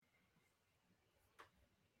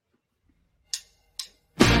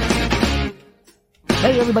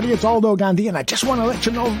Hey everybody, it's Aldo Gandhi, and I just want to let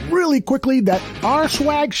you know really quickly that our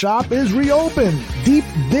swag shop is reopened.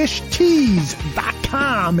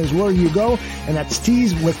 DeepDishTees.com is where you go, and that's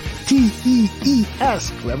tees with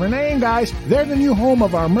T-E-E-S. Clever name, guys. They're the new home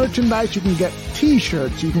of our merchandise. You can get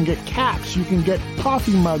t-shirts, you can get caps, you can get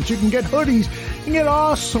coffee mugs, you can get hoodies, you can get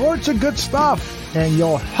all sorts of good stuff, and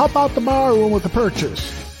you'll help out the bar room with the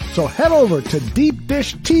purchase. So head over to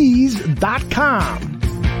DeepDishTees.com.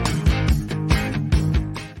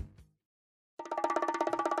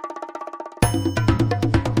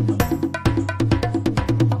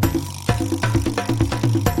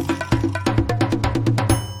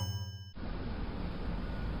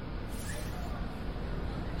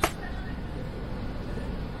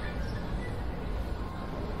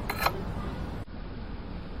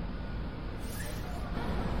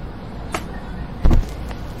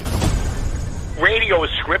 Radio is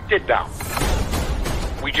scripted now.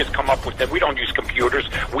 We just come up with it. We don't use computers.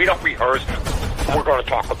 We don't rehearse. We're going to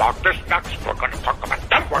talk about this next. We're going to talk about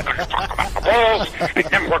that. We're going to talk about the Bulls. And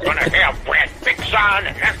then we're going to have Brad Bigson.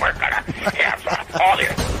 And then we're going to have all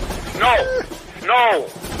this. No.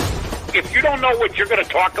 If you don't know what you're going to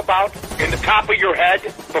talk about in the top of your head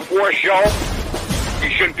before a show, you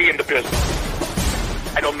shouldn't be in the business.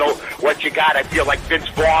 I don't know what you got. I feel like Vince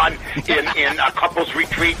Vaughn in a couple's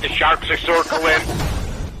retreat. The Sharks are circling.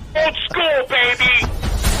 Old school, baby.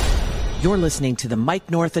 You're listening to the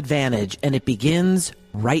Mike North Advantage, and it begins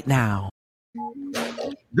right now.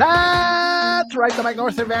 That's right. The Mike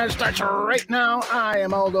North Advantage starts right now. I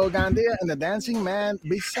am Aldo Gandia, and the dancing man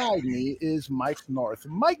beside me is Mike North.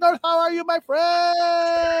 Mike North, how are you, my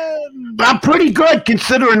friend? I'm pretty good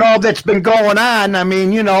considering all that's been going on. I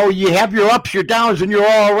mean, you know, you have your ups, your downs, and your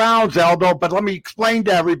all-arounds, Aldo. But let me explain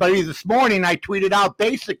to everybody. This morning, I tweeted out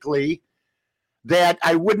basically that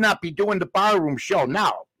I would not be doing the barroom show.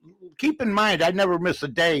 Now, keep in mind, I never miss a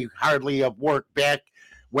day hardly of work back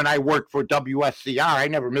when I worked for WSCR. I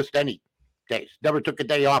never missed any days. Never took a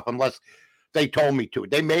day off unless they told me to.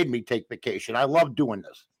 They made me take vacation. I love doing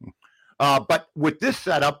this. But with this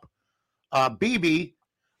setup, BB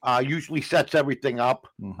usually sets everything up.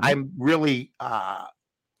 Mm-hmm. I'm really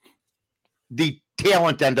the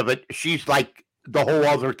talent end of it. She's like the whole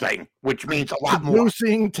other thing, which means a lot more.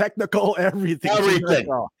 Producing, technical, everything.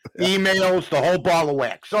 Emails, the whole ball of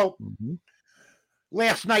wax. So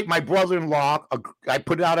last night, my brother-in-law, I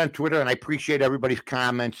put it out on Twitter, and I appreciate everybody's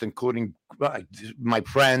comments, including my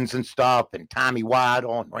friends and stuff, and Tommy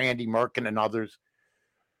Waddle and Randy Merkin and others.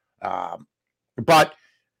 But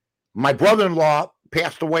my brother-in-law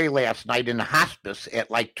passed away last night in the hospice at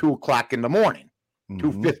like 2 o'clock in the morning,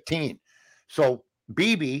 2:15. So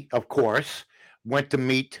BB, of course, went to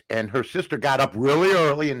meet, and her sister got up really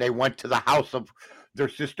early, and they went to the house of their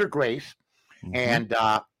sister Grace. And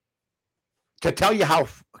to tell you how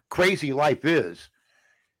crazy life is,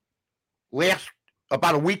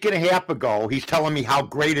 about a week and a half ago, he's telling me how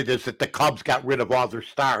great it is that the Cubs got rid of all their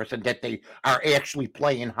stars and that they are actually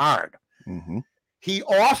playing hard. He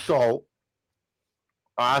also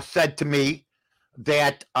said to me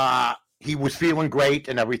that he was feeling great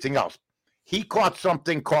and everything else. He caught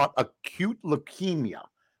something called acute leukemia,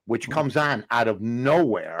 which comes on out of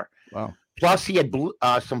nowhere. Wow. Plus, he had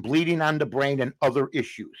some bleeding on the brain and other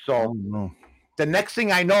issues. So the next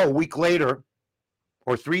thing I know, a week later,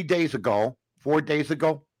 or 4 days ago,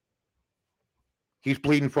 he's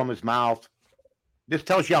bleeding from his mouth. This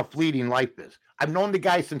tells you how fleeting life is. I've known the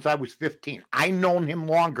guy since I was 15. I've known him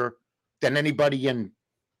longer than anybody in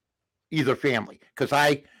either family, because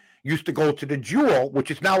I used to go to the Jewel,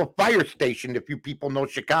 which is now a fire station, if you people know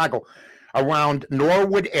Chicago, around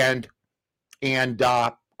Norwood and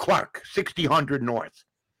Clark, 6000 North.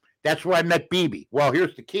 That's where I met BB. Well,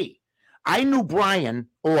 here's the key. I knew Brian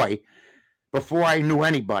Oy before I knew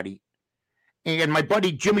anybody. And my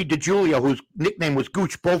buddy Jimmy DeJulia, whose nickname was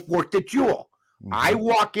Gooch, both worked at Jewel. I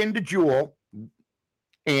walk into Jewel,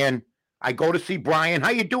 and I go to see Brian.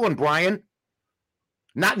 How you doing, Brian?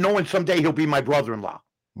 Not knowing someday he'll be my brother-in-law.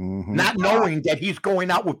 Not knowing that he's going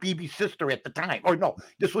out with BB's sister at the time. Or no,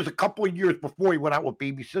 this was a couple of years before he went out with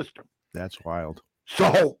BB's sister. That's wild.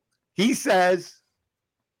 So he says,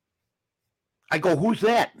 I go, who's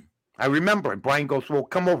that? I remember. And Brian goes, well,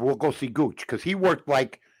 come over. We'll go see Gooch. Because he worked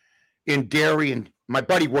like in dairy, and my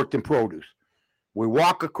buddy worked in produce. We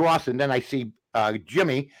walk across, and then I see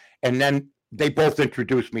Jimmy, and then they both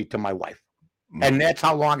introduced me to my wife. And that's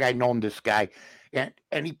how long I'd known this guy. And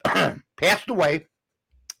he passed away.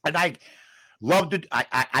 And I loved it.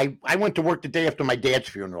 I went to work the day after my dad's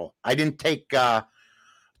funeral. I didn't take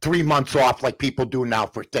 3 months off like people do now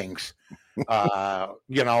for things.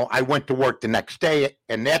 I went to work the next day,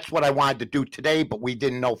 and that's what I wanted to do today, but we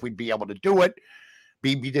didn't know if we'd be able to do it.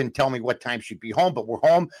 BB didn't tell me what time she'd be home, but we're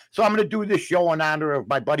home. So I'm going to do this show in honor of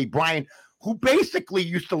my buddy Brian, who basically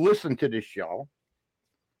used to listen to this show.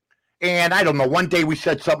 And I don't know, one day we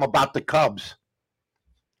said something about the Cubs.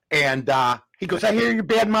 And he goes, I hear you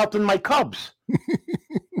bad-mouthing my Cubs.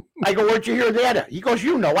 I go, where'd you hear that? He goes,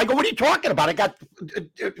 you know. I go, what are you talking about? I got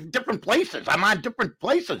different places. I'm on different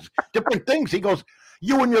places, different things. He goes,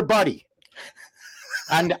 you and your buddy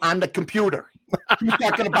on the computer. He's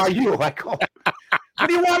talking about you. I go, what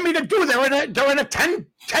do you want me to do? They're in a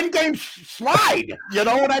 10-game slide. You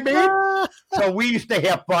know what I mean? So we used to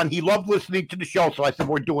have fun. He loved listening to the show. So I said,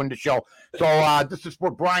 we're doing the show. So this is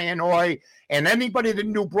for Brian Hoy and anybody that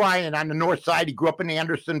knew Brian on the north side. He grew up in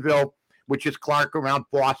Andersonville, which is Clark around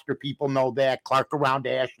Foster. People know that. Clark around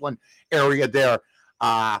Ashland area there.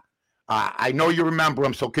 I know you remember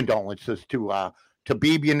him, so condolences to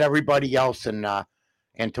BB and everybody else, and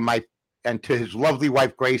to his lovely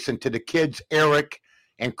wife Grace, and to the kids Eric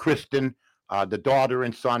and Kristen, the daughter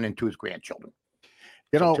and son, and to his grandchildren.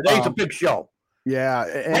 Today's a big show. Yeah,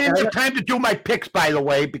 I didn't have time to do my picks, by the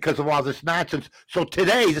way, because of all this nonsense. So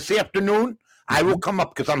today, this afternoon, I will come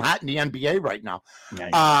up because I'm hot in the NBA right now.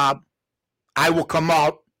 Nice. I will come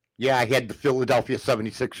out. Yeah, I had the Philadelphia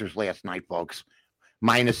 76ers last night, folks.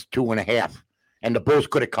 -2.5. And the Bulls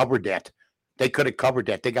could have covered that. They could have covered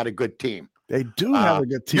that. They got a good team. They do have a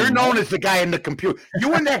good team. You're known as the guy in the computer.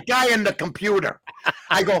 You and that guy in the computer.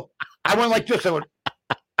 I went like this. I went,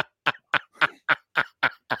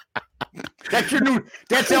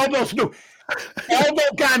 that's Aldo's new. Aldo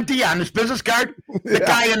Gandhi on his business card, the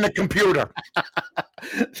guy in the computer.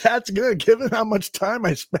 That's good, given how much time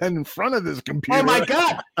I spend in front of this computer. Oh my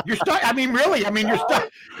God. You're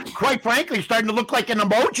quite frankly, you're starting to look like an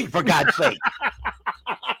emoji, for God's sake.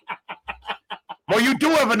 Well, you do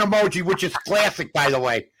have an emoji, which is classic, by the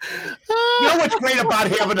way. You know what's great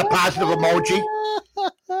about having a positive emoji?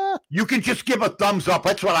 You can just give a thumbs up.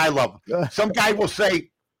 That's what I love. Some guy will say,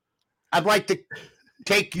 I'd like to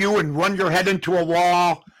take you and run your head into a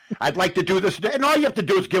wall. I'd like to do this. And all you have to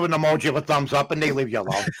do is give an emoji of a thumbs up, and they leave you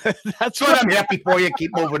alone. That's what I'm happy for you.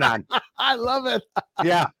 Keep moving on. I love it.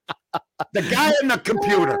 Yeah. The guy in the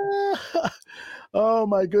computer. Oh,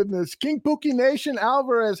 my goodness. King Pookie Nation,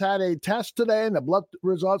 Alvarez had a test today, and the blood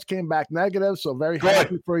results came back negative. So very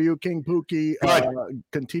happy for you, King Pookie.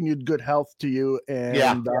 Continued good health to you. And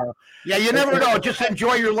you never know. Just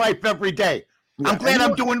enjoy your life every day. I'm glad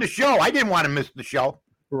I'm doing the show. I didn't want to miss the show.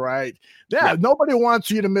 Right. Yeah, nobody wants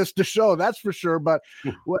you to miss the show, that's for sure. But,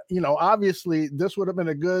 obviously, this would have been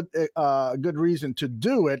a good reason to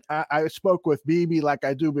do it. I spoke with BB like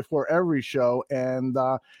I do before every show, and,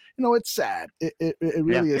 it's sad. It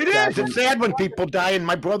really is. It is. It's sad when people die, and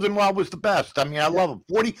my brother-in-law was the best. I mean, I love him.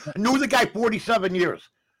 I knew the guy 47 years.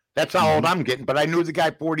 That's how old I'm getting, but I knew the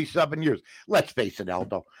guy 47 years. Let's face it,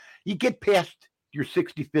 Aldo. You get past your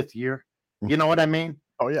 65th year, you know what I mean?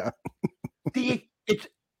 Oh, yeah.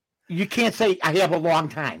 You can't say I have a long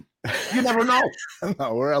time. You never know.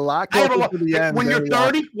 No, we're a lot closer to the end. When you're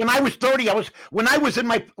 30, when I was 30, when I was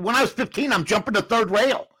 15, I'm jumping the third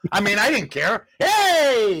rail. I mean, I didn't care.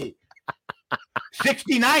 Hey,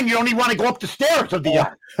 69, you don't even want to go up the stairs of the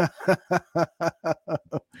yard.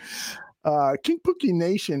 King Pookie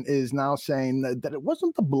Nation is now saying that it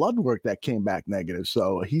wasn't the blood work that came back negative.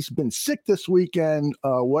 So he's been sick this weekend.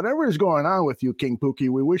 Whatever is going on with you, King Pookie,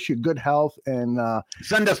 we wish you good health, and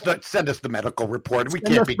send us the medical report. We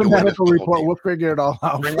can't be doing medical report. We'll figure it all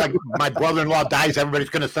out. Like my brother-in-law dies,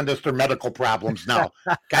 everybody's going to send us their medical problems now.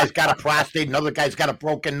 Guy's got a prostate, another guy's got a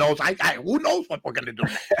broken nose. Who knows what we're going to do?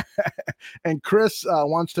 And Chris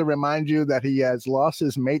wants to remind you that he has lost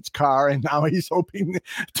his mate's car, and now he's hoping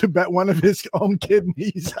to bet one of his own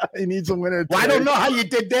kidneys. He needs a winner. Well, I don't know how you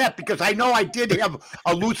did that, because I know I did have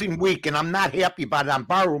a losing week, and I'm not happy about it on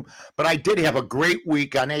Barroom, but I did have a great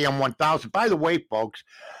week on AM 1000. By the way, folks,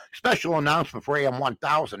 special announcement for AM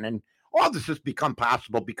 1000, and all this has become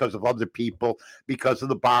possible because of other people, because of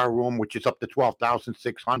the Barroom, which is up to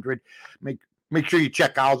 12,600. Make sure you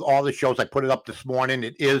check out all the shows. I put it up this morning.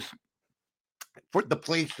 It is for the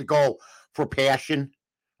place to go for passion,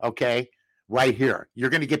 okay? Right here. You're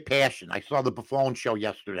going to get passion. I saw the Buffon show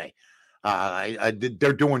yesterday.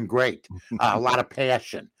 They're doing great. A lot of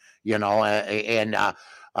passion, and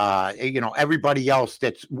everybody else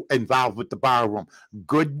that's involved with the Barroom.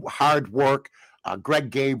 Good, hard work. Greg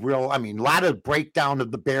Gabriel. I mean, a lot of breakdown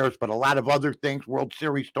of the Bears, but a lot of other things. World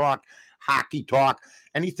Series talk, hockey talk,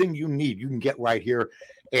 anything you need, you can get right here.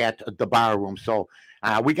 at the bar room. So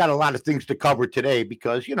we got a lot of things to cover today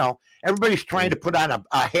because, everybody's trying to put on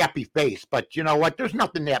a happy face. But you know what? There's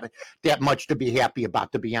nothing that much to be happy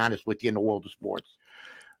about, to be honest with you, in the world of sports.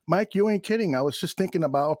 Mike, you ain't kidding. I was just thinking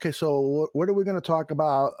about, okay, so what are we going to talk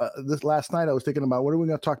about? This last night I was thinking about what are we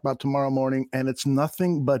going to talk about tomorrow morning? And it's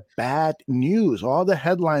nothing but bad news. All the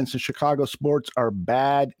headlines in Chicago sports are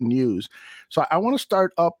bad news. So I want to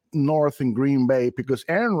start up north in Green Bay because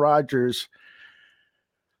Aaron Rodgers,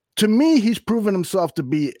 to me, he's proven himself to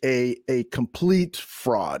be a complete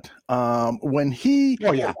fraud. When he,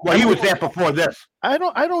 he was that before this. I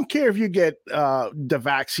don't care if you get the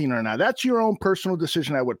vaccine or not. That's your own personal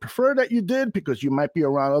decision. I would prefer that you did because you might be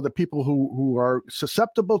around other people who are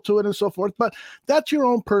susceptible to it and so forth. But that's your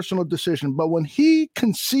own personal decision. But when he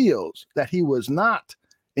conceals that he was not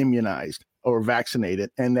immunized or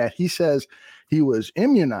vaccinated and that he says he was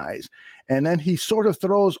immunized, and then he sort of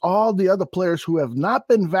throws all the other players who have not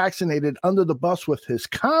been vaccinated under the bus with his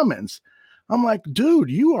comments, I'm like, dude,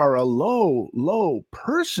 you are a low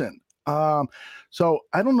person. So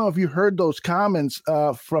I don't know if you heard those comments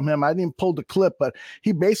from him. I didn't pull the clip, but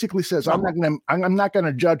he basically says, I'm not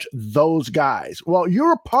gonna judge those guys. Well,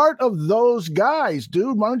 you're a part of those guys,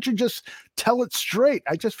 dude. Why don't you just tell it straight?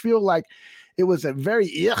 I just feel like it was a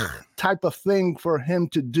very type of thing for him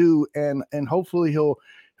to do, and hopefully he'll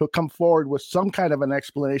come forward with some kind of an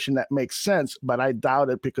explanation that makes sense, but I doubt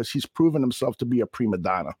it because he's proven himself to be a prima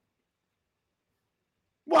donna.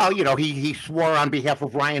 Well, he swore on behalf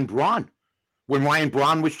of Ryan Braun when Ryan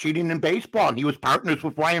Braun was cheating in baseball, and he was partners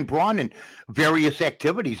with Ryan Braun in various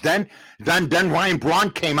activities. Then Ryan Braun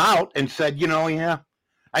came out and said,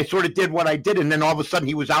 I sort of did what I did, and then all of a sudden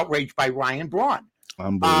he was outraged by Ryan Braun.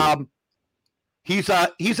 He's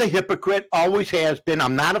a hypocrite, always has been.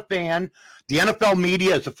 I'm not a fan. The NFL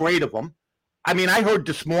media is afraid of him. I mean, I heard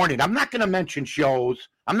this morning, I'm not going to mention shows.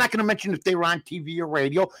 I'm not going to mention if they were on TV or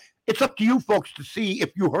radio. It's up to you folks to see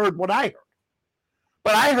if you heard what I heard.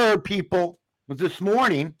 But I heard people this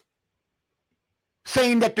morning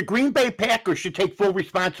saying that the Green Bay Packers should take full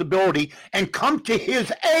responsibility and come to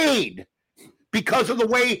his aid because of the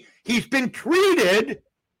way he's been treated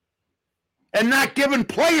and not given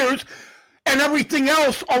players and everything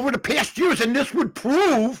else over the past years. And this would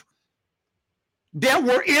prove that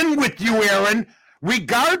we're in with you, Aaron,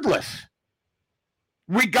 regardless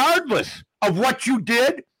of what you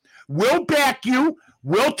did. We'll back you.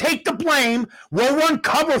 We'll take the blame. We'll run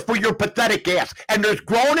cover for your pathetic ass. And there's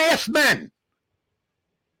grown-ass men,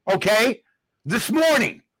 okay, this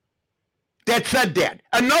morning that said that.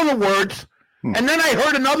 In other words, and then I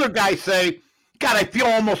heard another guy say, God, I feel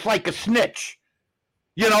almost like a snitch.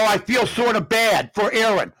 I feel sort of bad for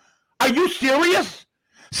Aaron. Are you serious?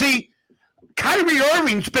 See, Kyrie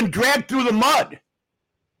Irving's been dragged through the mud,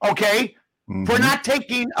 okay, for not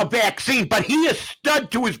taking a vaccine, but he has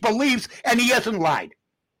stood to his beliefs and he hasn't lied.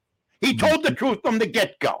 He told the truth from the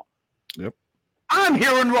get-go. Yep. I'm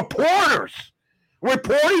hearing reporters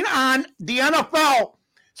reporting on the NFL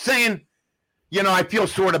saying, I feel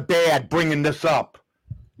sort of bad bringing this up,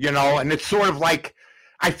 and it's sort of like,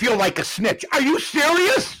 I feel like a snitch. Are you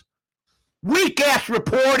serious? Weak-ass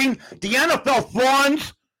reporting. The NFL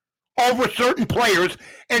fawns over certain players,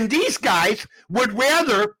 and these guys would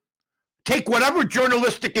rather take whatever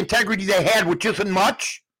journalistic integrity they had, which isn't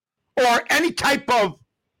much, or any type of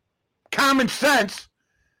common sense,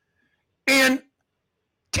 and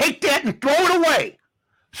take that and throw it away.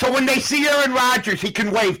 So when they see Aaron Rodgers, he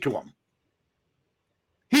can wave to him.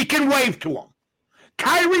 He can wave to him.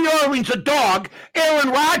 Kyrie Irving's a dog. Aaron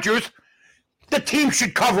Rodgers, the team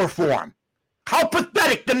should cover for him. How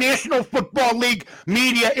pathetic the National Football League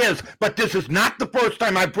media is. But this is not the first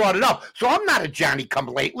time I brought it up. So I'm not a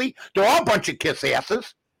Johnny-come-lately. They're all a bunch of kiss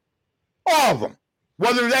asses. All of them.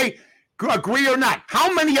 Whether they agree or not.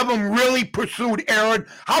 How many of them really pursued Aaron?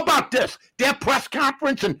 How about this? That press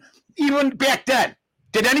conference, and even back then,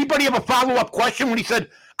 did anybody have a follow-up question when he said,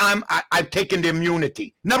 I've taken the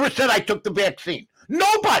immunity? Never said I took the vaccine.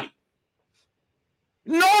 Nobody.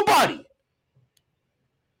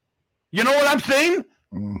 You know what I'm saying?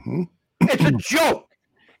 Mm-hmm. It's a joke.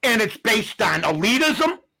 And it's based on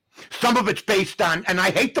elitism. Some of it's based on, and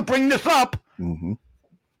I hate to bring this up,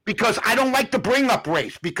 because I don't like to bring up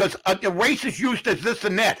race, because race is used as this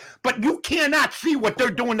and that. But you cannot see what they're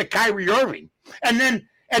doing to Kyrie Irving and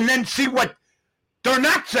then see what they're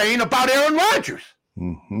not saying about Aaron Rodgers.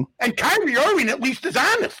 And Kyrie Irving at least is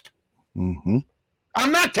honest.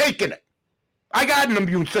 I'm not taking it. I got an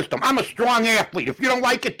immune system. I'm a strong athlete. If you don't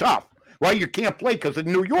like it, tough. Well, you can't play because of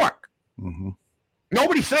New York.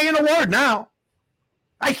 Nobody's saying a word now.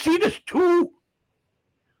 I see these two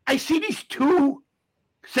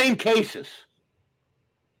Same cases.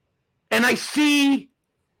 And I see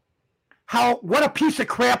what a piece of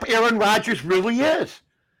crap Aaron Rodgers really is.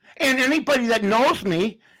 And anybody that knows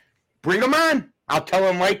me, bring him on. I'll tell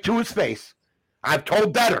him right to his face. I've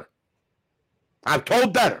told better. I'll tell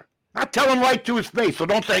him right to his face. So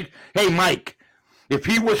don't say, hey, Mike, if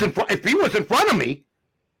he was in front of me,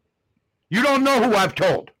 you don't know who I've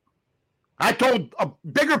told. I told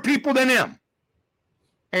bigger people than him.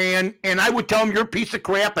 And I would tell him you're a piece of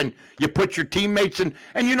crap and you put your teammates in.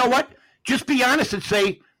 And you know what? Just be honest and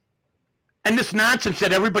say, and this nonsense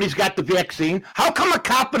that everybody's got the vaccine, how come a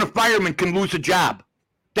cop and a fireman can lose a job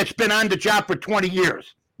that's been on the job for 20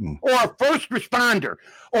 years? Or a first responder,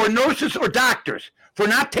 or nurses or doctors for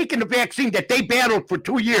not taking the vaccine that they battled for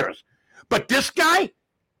 2 years. But this guy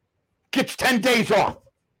gets 10 days off.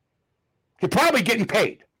 He's probably getting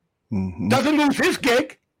paid. Mm-hmm. Doesn't lose his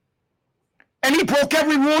gig. And he broke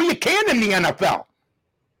every rule you can in the NFL.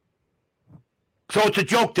 So it's a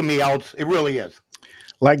joke to me, Els. It really is.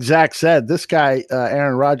 Like Zach said, this guy,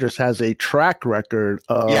 Aaron Rodgers, has a track record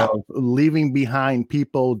of leaving behind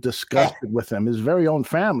people disgusted with him. His very own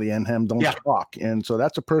family and him don't talk. And so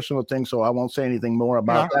that's a personal thing, so I won't say anything more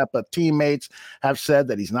about that. But teammates have said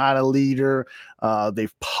that he's not a leader.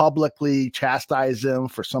 They've publicly chastised him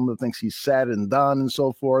for some of the things he's said and done and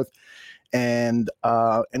so forth. And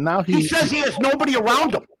now he says he has nobody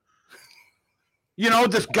around him. You know,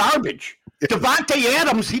 this garbage. Devontae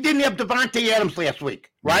Adams, he didn't have Devontae Adams last week,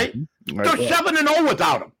 right? Mm-hmm. Right. They're 7-0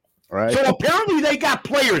 without him. Right. So apparently they got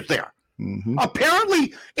players there. Mm-hmm.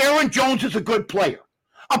 Apparently Aaron Jones is a good player.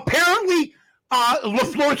 Apparently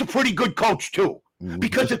LaFleur's a pretty good coach too. Mm-hmm.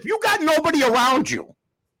 Because if you got nobody around you,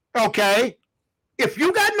 okay, it's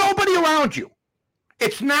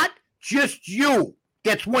not just you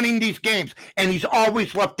that's winning these games. And he's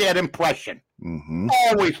always left that impression. Mm-hmm.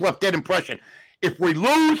 Always left that impression. If we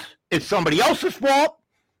lose, it's somebody else's fault.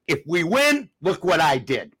 If we win, look what I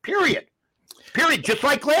did. Period. Just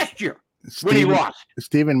like last year when he lost.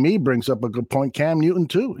 Stephen Mee brings up a good point. Cam Newton,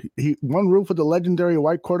 too. He one rule for the legendary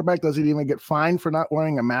white quarterback, doesn't even get fined for not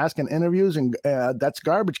wearing a mask in interviews, and that's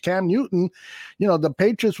garbage. Cam Newton, you know, the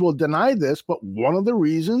Patriots will deny this, but one of the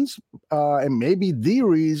reasons, and maybe the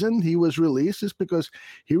reason he was released is because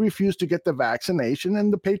he refused to get the vaccination,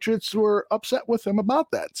 and the Patriots were upset with him about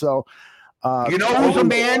that. So, you know who's a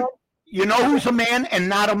man? You know who's a man and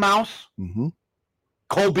not a mouse? Mm-hmm.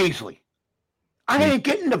 Cole Beasley. I ain't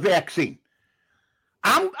getting the vaccine.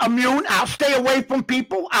 I'm immune. I'll stay away from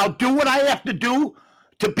people. I'll do what I have to do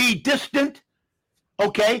to be distant.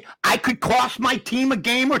 Okay? I could cost my team a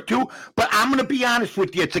game or two, but I'm going to be honest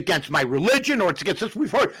with you. It's against my religion or it's against this.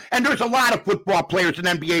 We've heard. And there's a lot of football players and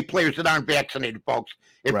NBA players that aren't vaccinated, folks.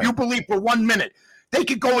 If you believe for 1 minute, they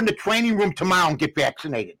could go in the training room tomorrow and get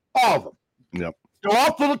vaccinated. All of them. Yep. They're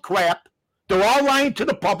all full of crap. They're all lying to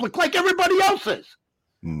the public like everybody else is.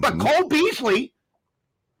 Mm-hmm. But Cole Beasley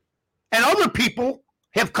and other people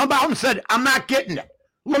have come out and said, I'm not getting it.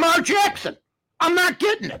 Lamar Jackson, I'm not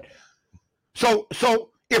getting it. So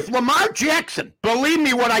if Lamar Jackson, believe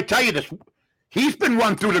me when I tell you this, he's been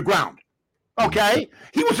run through the ground. Okay?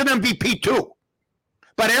 He was an MVP too.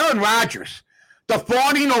 But Aaron Rodgers, the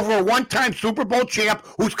fawning over a one-time Super Bowl champ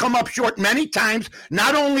who's come up short many times,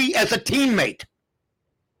 not only as a teammate,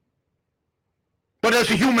 but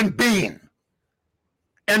as a human being.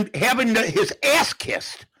 And having his ass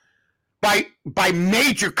kissed by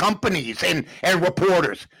major companies and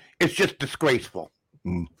reporters. It's just disgraceful.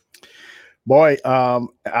 Mm. Boy,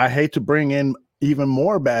 I hate to bring in even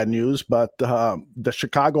more bad news, but the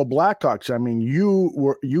Chicago Blackhawks, I mean,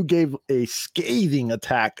 you gave a scathing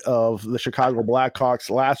attack of the Chicago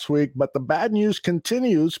Blackhawks last week, but the bad news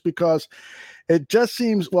continues because it just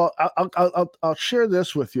seems, well, I'll share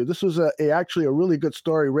this with you. This was actually a really good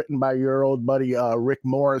story written by your old buddy, Rick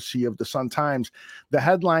Morrissey of the Sun-Times. The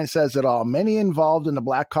headline says it all. Many involved in the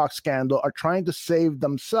Blackhawks scandal are trying to save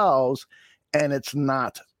themselves, and it's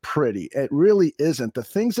not pretty. It really isn't. The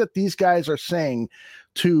things that these guys are saying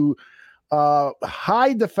to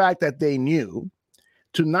hide the fact that they knew,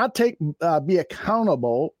 to not be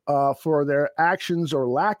accountable for their actions or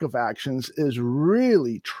lack of actions is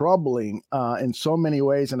really troubling in so many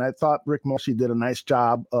ways. And I thought Rick Morrissey did a nice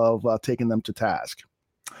job of taking them to task.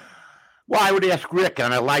 Well, I would ask Rick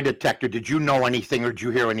on a lie detector, did you know anything or did you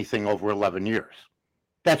hear anything over 11 years?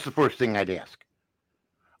 That's the first thing I'd ask.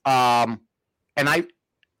 And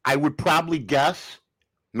I would probably guess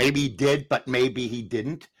maybe he did, but maybe he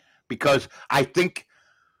didn't, because I think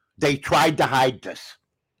they tried to hide this.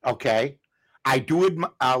 Okay, I do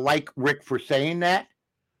like Rick for saying that,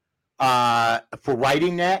 for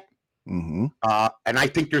writing that, mm-hmm. And I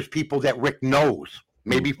think there's people that Rick knows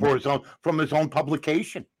maybe from his own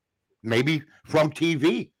publication, maybe from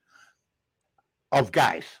TV of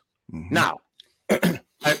guys. Now,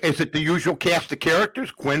 is it the usual cast of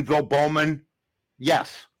characters? Quinville, Bowman,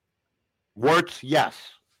 yes. Wirtz, yes.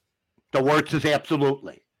 The Wirtz is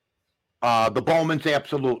absolutely. The Bowman's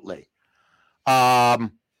absolutely. The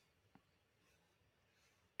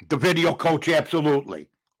video coach, absolutely.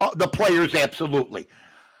 The players, absolutely.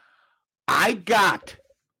 I got,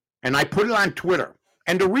 and I put it on Twitter,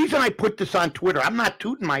 and the reason I put this on Twitter, I'm not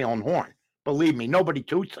tooting my own horn. Believe me, nobody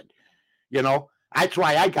toots it. You know, that's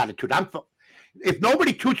why I got to toot. If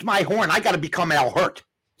nobody toots my horn, I got to become Al Hurt.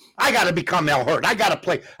 I got to become Al Hurt. I got to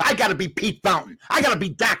play. I got to be Pete Fountain. I got to be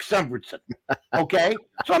Doc Severinsen. Okay?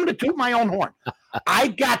 So I'm going to toot my own horn. I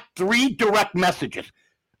got 3 direct messages.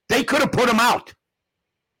 They could have put them out.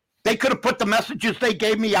 They could have put the messages they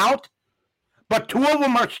gave me out, but 2 of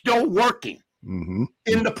them are still working in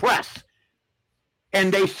the press.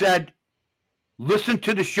 And they said, listen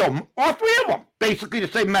to the show. All 3 of them, basically the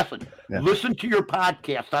same message. Yeah. Listen to your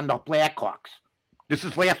podcast on the Blackhawks. This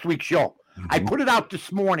is last week's show. I put it out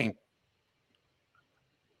this morning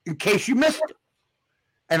in case you missed it.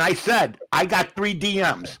 And I said, I got 3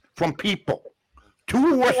 DMs from people, 2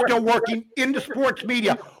 who are still working in the sports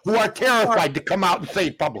media who are terrified to come out and say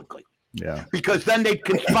it publicly. Yeah. Because then they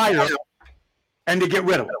conspire and they get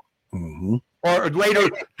rid of it. Or later,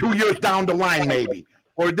 2 years down the line, maybe.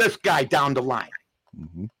 Or this guy down the line.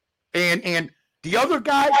 And the other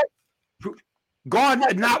guy, gone,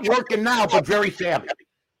 not working now, but very savvy.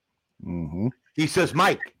 He says,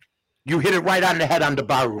 Mike, you hit it right on the head on the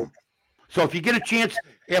bar room. So if you get a chance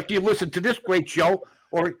after you listen to this great show,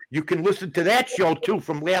 or you can listen to that show too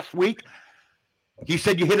from last week, he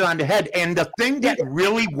said you hit it on the head. And the thing that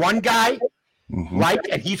really one guy liked,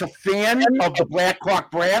 and he's a fan of the Blackhawk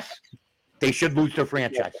brass, they should lose their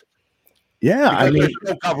franchise. Yeah, I mean, they're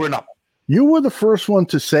still covering up. You were the first one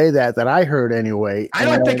to say that I heard anyway. I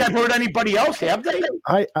don't think I've heard anybody else, have they?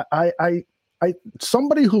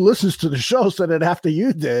 Somebody who listens to the show said it after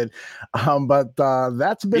you did, but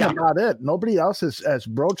that's been about it. Nobody else has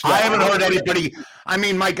broached that. I haven't heard anybody. I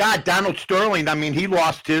mean, my God, Donald Sterling, I mean, he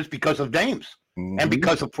lost his because of names and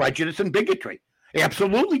because of prejudice and bigotry. He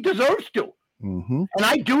absolutely deserves to. And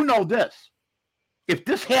I do know this. If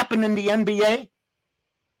this happened in the NBA,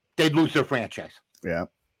 they'd lose their franchise. Yeah.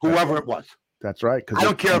 Whoever it was. That's right. I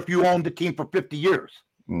don't care if you owned the team for 50 years.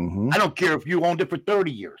 I don't care if you owned it for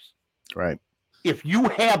 30 years. Right. If you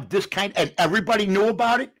have this kind, and everybody knew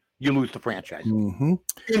about it, you lose the franchise. In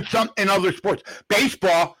other sports,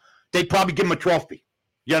 baseball, they'd probably give them a trophy.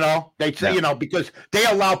 You know, they'd say, you know, because they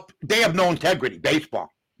have no integrity. Baseball,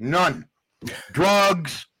 none.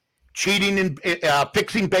 Drugs, cheating in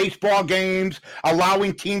fixing baseball games,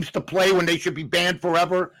 allowing teams to play when they should be banned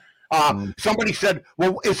forever. Somebody said,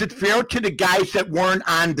 well, is it fair to the guys that weren't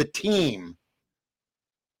on the team?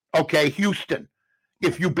 Okay, Houston,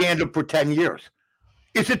 if you banned them for 10 years.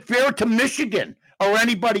 Is it fair to Michigan or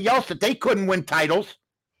anybody else that they couldn't win titles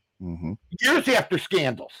years after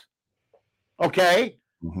scandals? Okay?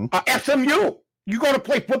 SMU, you go to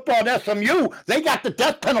play football at SMU, they got the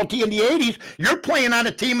death penalty in the 80s. You're playing on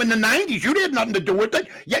a team in the 90s. You did nothing to do with it,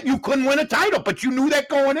 yet you couldn't win a title, but you knew that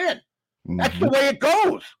going in. That's the way it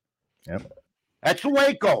goes. Yep. That's the way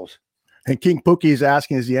it goes. And King Pookie is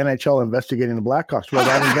asking, is the NHL investigating the Blackhawks? Well,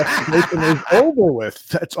 that investigation is over with.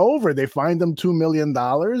 That's over. They fined them $2 million,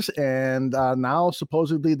 and now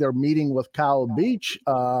supposedly they're meeting with Kyle Beach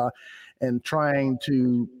and trying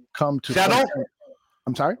to come to settle.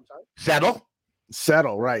 I'm sorry?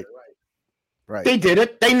 Settle, right. Right. They did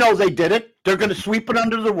it. They know they did it. They're going to sweep it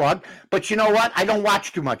under the rug. But you know what? I don't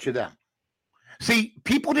watch too much of them. See,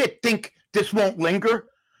 people that think this won't linger,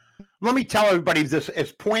 let me tell everybody this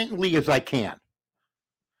as pointedly as I can.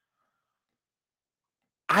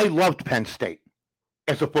 I loved Penn State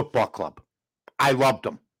as a football club. I loved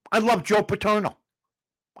them. I loved Joe Paterno.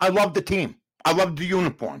 I loved the team. I loved the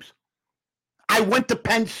uniforms. I went to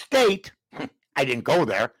Penn State. I didn't go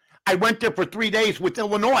there. I went there for 3 days with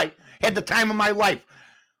Illinois. Had the time of my life.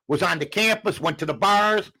 Was on the campus, went to the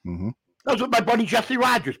bars. I was with my buddy Jesse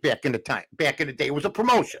Rogers back in the day. It was a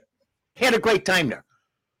promotion. Had a great time there.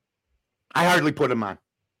 I hardly put him on.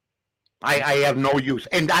 I have no use.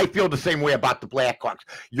 And I feel the same way about the Blackhawks.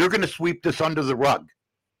 You're going to sweep this under the rug.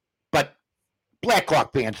 But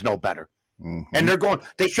Blackhawk fans know better. And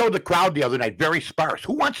they showed the crowd the other night, very sparse.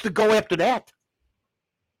 Who wants to go after that?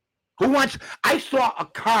 I saw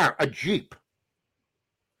a Jeep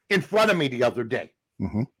in front of me the other day.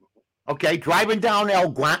 Okay, driving down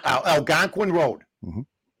Algonquin Road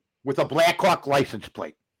with a Blackhawk license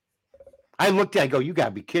plate. I looked at it, I go, you got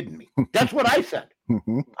to be kidding me. That's what I said.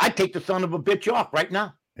 I'd take the son of a bitch off right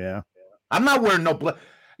now. Yeah. I'm not wearing no black.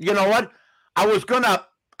 You know what? I was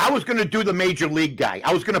gonna do the major league guy.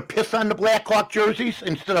 I was gonna piss on the Blackhawk jerseys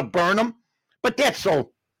instead of burn them, but that's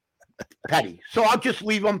so petty. So I'll just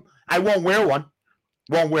leave them. I won't wear one.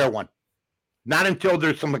 Won't wear one. Not until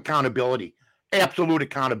there's some accountability, absolute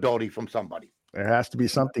accountability from somebody. There has to be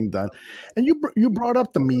something done. And you brought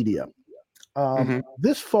up the media.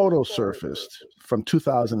 This photo surfaced from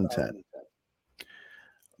 2010.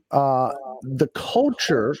 The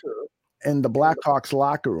culture in the Blackhawks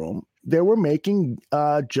locker room, they were making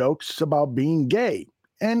jokes about being gay.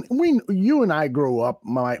 And you and I grew up,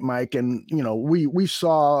 Mike, and we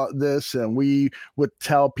saw this, and we would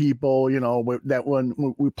tell people, that when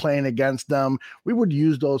we're playing against them, we would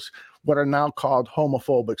use those what are now called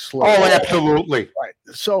homophobic slurs. Oh, absolutely. Right.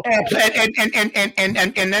 So and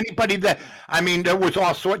anybody that there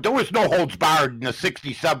was no holds barred in the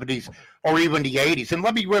 60s, 70s, or even the 80s. And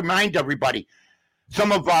let me remind everybody,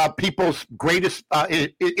 some of people's greatest,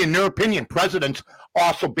 in their opinion, presidents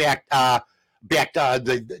also backed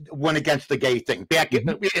went against the gay thing back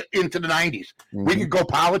into the 90s. We can go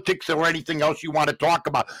politics or anything else you want to talk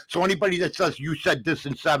about. So anybody that says you said this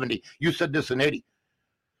in 70, you said this in 80.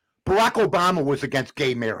 Barack Obama was against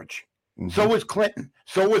gay marriage. So was Clinton.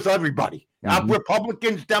 So was everybody.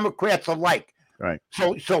 Republicans, Democrats alike. Right.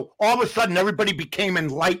 So all of a sudden everybody became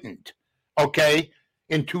enlightened. Okay.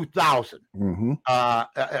 In 2000. So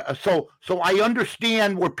I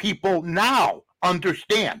understand where people now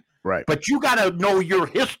understand. Right. But you got to know your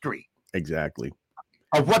history. Exactly.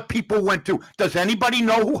 Of what people went through. Does anybody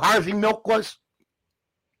know who Harvey Milk was?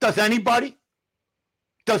 Does anybody?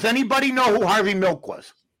 Does anybody know who Harvey Milk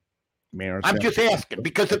was? I'm just asking,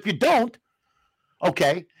 because if you don't,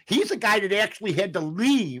 okay, he's a guy that actually had to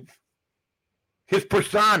leave his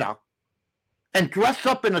persona and dress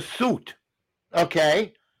up in a suit,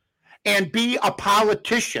 okay, and be a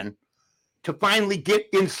politician to finally get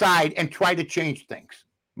inside and try to change things.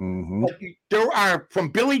 There are, from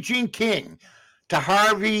Billie Jean King to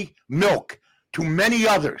Harvey Milk to many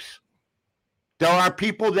others, there are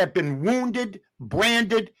people that have been wounded,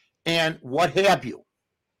 branded, and what have you.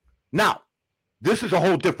 Now, this is a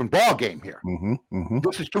whole different ball game here.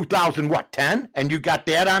 This is 2010, and you got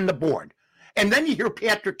that on the board. And then you hear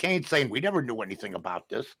Patrick Kane saying, we never knew anything about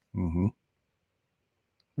this.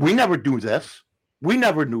 We never do this. We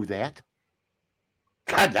never knew that.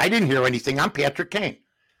 God, I didn't hear anything. I'm Patrick Kane.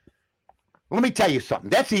 Let me tell you something.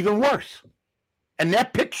 That's even worse. And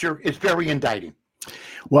that picture is very indicting.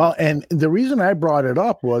 Well, and the reason I brought it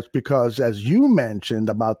up was because, as you mentioned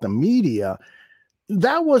about the media,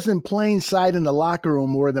 that was in plain sight in the locker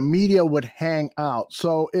room where the media would hang out.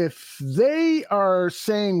 So if they are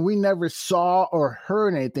saying we never saw or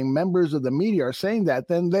heard anything, members of the media are saying that,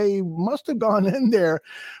 then they must have gone in there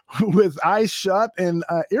with eyes shut and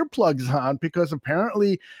earplugs on, because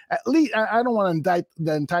apparently, at least, I don't want to indict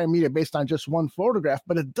the entire media based on just one photograph,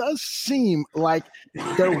 but it does seem like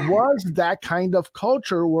there was that kind of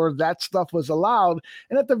culture where that stuff was allowed.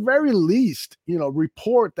 And at the very least,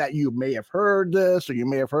 report that you may have heard this or you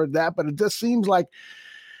may have heard that, but it just seems like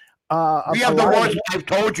we have the worst. I've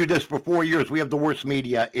told you this for 4 years. We have the worst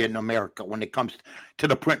media in America when it comes to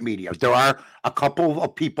the print media. There are a couple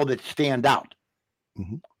of people that stand out.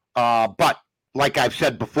 But like I've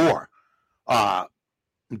said before,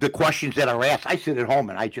 the questions that are asked, I sit at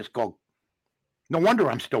home and I just go, no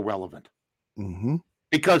wonder I'm still relevant.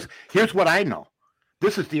 Because here's what I know.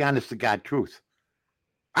 This is the honest to God truth.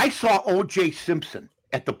 I saw O.J. Simpson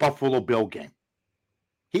at the Buffalo Bill game.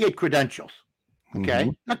 He had credentials. Okay.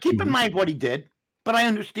 Now keep in mind what he did, but I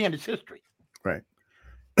understand his history. Right.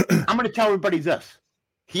 I'm going to tell everybody this.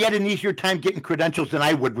 He had an easier time getting credentials than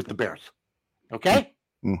I would with the Bears. Okay.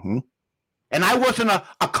 And I wasn't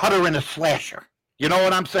a cutter and a slasher. You know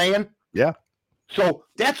what I'm saying? Yeah. So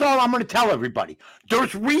that's all I'm going to tell everybody.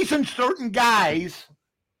 There's reasons certain guys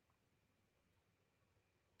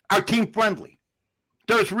are team friendly.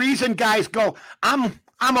 There's reason guys go, I'm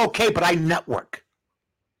okay, but I network.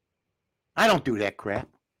 I don't do that crap.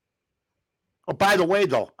 Oh, by the way,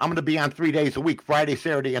 though, I'm going to be on 3 days a week, Friday,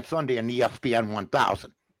 Saturday, and Sunday on ESPN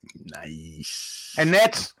 1000. Nice. And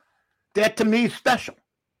that to me is special,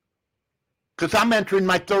 because I'm entering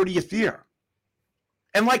my 30th year.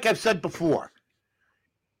 And like I've said before,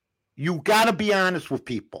 you got to be honest with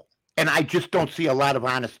people. And I just don't see a lot of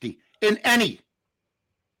honesty in any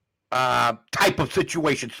type of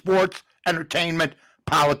situation, sports, entertainment,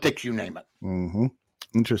 politics, you name it.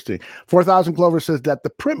 Interesting. 4,000 Clover says that the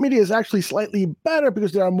print media is actually slightly better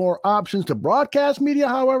because there are more options to broadcast media.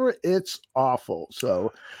 However, it's awful.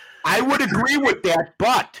 So I would agree with that,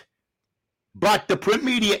 but But the print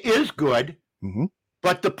media is good. Mm-hmm.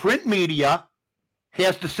 But the print media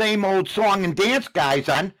has the same old song and dance guys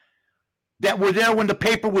on that were there when the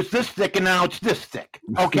paper was this thick and now it's this thick.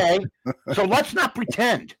 Okay? So let's not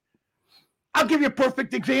pretend. I'll give you a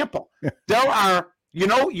perfect example. There are, you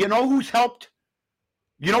know who's helped?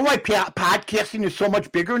 You know why podcasting is so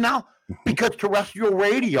much bigger now? Because terrestrial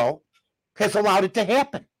radio has allowed it to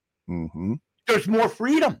happen. Mm-hmm. There's more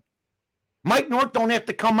freedom. Mike North don't have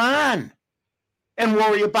to come on and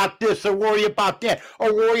worry about this or worry about that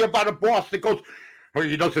or worry about a boss that goes, well,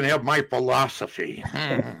 he doesn't have my philosophy.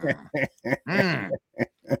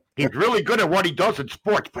 He's really good at what he does in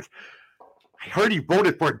sports, but I heard he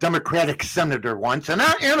voted for a Democratic senator once and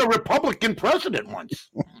a Republican president once.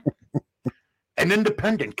 An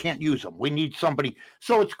independent can't use him. We need somebody.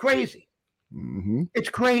 So it's crazy. Mm-hmm. It's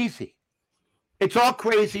crazy. It's all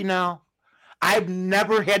crazy now. I've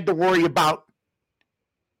never had to worry about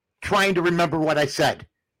trying to remember what I said.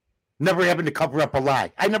 Never having to cover up a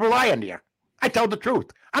lie. I never lie on the air. I tell the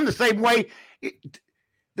truth. I'm the same way.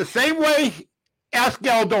 Ask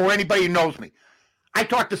Aldo or anybody who knows me. I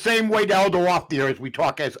talk the same way to Aldo off the air as we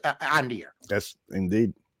talk as on the air. Yes,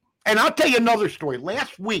 indeed. And I'll tell you another story.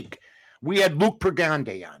 Last week, we had Luke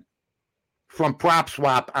Pergande on from Prop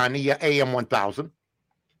Swap on the AM 1000.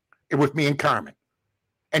 It was me and Carmen.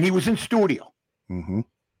 And he was in studio. Mm-hmm.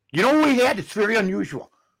 You know what we had? It's very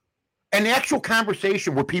unusual. An actual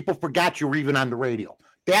conversation where people forgot you were even on the radio.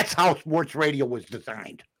 That's how sports radio was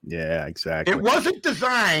designed. Yeah, exactly. It wasn't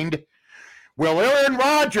designed, will Aaron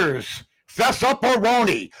Rodgers fess up or won't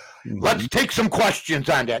he? Mm-hmm. Let's take some questions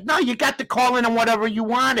on that. No, you got to call in on whatever you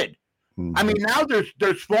wanted. Mm-hmm. I mean, now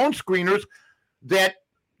there's phone screeners that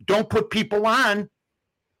don't put people on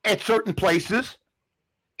at certain places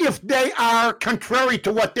if they are contrary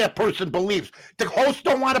to what that person believes. The hosts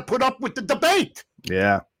don't want to put up with the debate.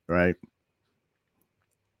 Yeah, right.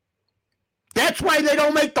 That's why they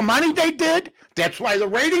don't make the money they did. That's why the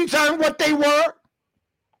ratings aren't what they were.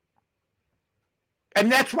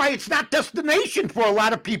 And that's why it's not destination for a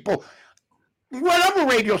lot of people, whatever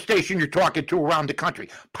radio station you're talking to around the country.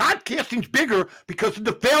 Podcasting's bigger because of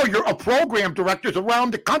the failure of program directors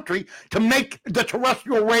around the country to make the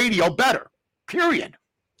terrestrial radio better, period.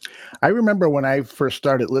 I remember when I first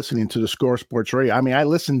started listening to the Score Sports Radio. I mean, I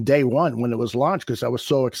listened day one when it was launched because I was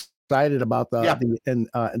so excited about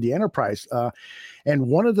the enterprise. And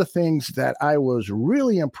one of the things that I was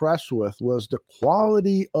really impressed with was the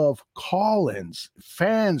quality of call-ins,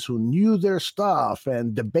 fans who knew their stuff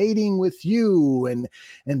and debating with you and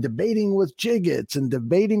debating with Jiggets and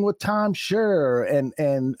debating with Tom Scher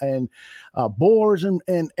and Boers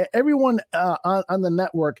and everyone on the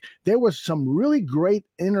network. There was some really great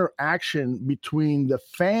interaction between the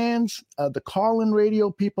fans, the call-in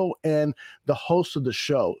radio people, and the host of the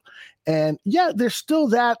show. And yeah, there's still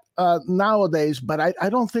that nowadays, but I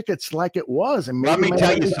don't think it's like it was. And let me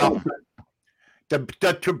tell you something. The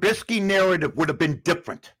Trubisky narrative would have been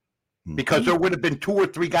different because there would have been 2 or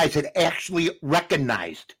 3 guys that actually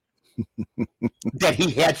recognized that he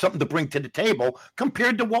had something to bring to the table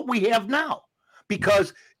compared to what we have now.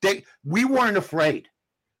 Because we weren't afraid.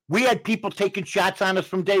 We had people taking shots on us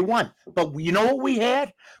from day one. But you know what we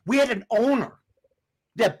had? We had an owner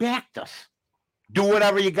that backed us. Do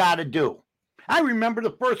whatever you got to do. I remember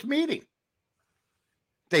the first meeting.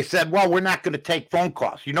 They said, well, we're not going to take phone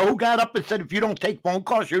calls. You know who got up and said, if you don't take phone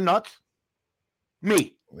calls, you're nuts?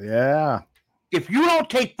 Me. Yeah. If you don't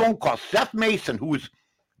take phone calls, Seth Mason, who was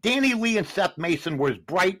Danny Lee and Seth Mason were as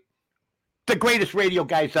bright, the greatest radio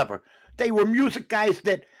guys ever. They were music guys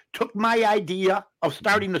that took my idea of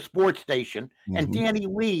starting a sports station, and Danny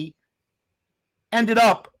Lee ended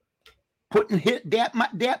up putting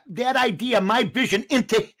that idea, my vision,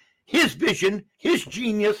 into his vision, his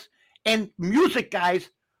genius, and music guys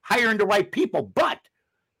hiring the right people. But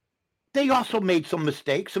they also made some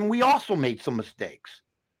mistakes, and we also made some mistakes.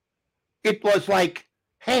 It was like,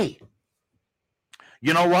 hey,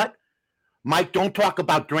 you know what? Mike, don't talk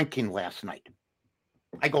about drinking last night.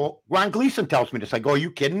 I go, Ron Gleason tells me this. I go, are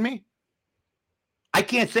you kidding me? I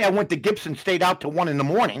can't say I went to Gibson, stayed out till 1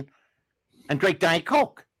 a.m. and drank Diet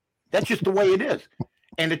Coke. That's just the way it is.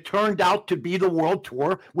 And it turned out to be the World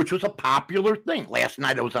Tour, which was a popular thing. Last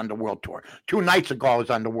night I was on the World Tour. 2 nights ago I was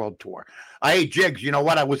on the World Tour. Hey, Jigs, you know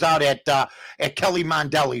what? I was out at Kelly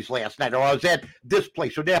Mondelli's last night, or I was at this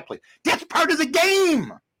place or that place. That's part of the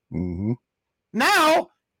game. Mm-hmm. Now,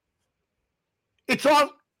 it's all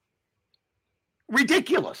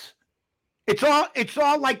ridiculous. It's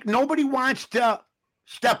all like nobody wants to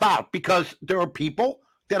step out because there are people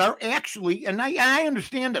that are actually, and I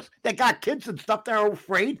understand this, that got kids and stuff that are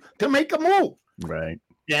afraid to make a move. Right.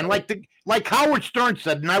 And like Howard Stern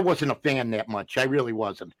said, and I wasn't a fan that much. I really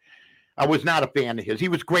wasn't. I was not a fan of his. He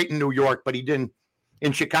was great in New York, but he didn't.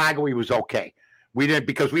 In Chicago, he was okay. We didn't,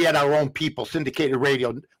 because we had our own people, syndicated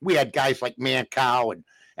radio. We had guys like Mancow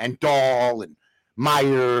and Dahl and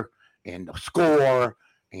Meyer and Score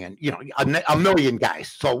and, a million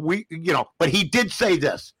guys. So but he did say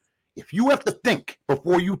this: if you have to think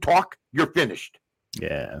before you talk, you're finished.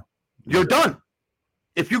 Yeah. You're done.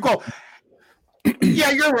 If you go, yeah,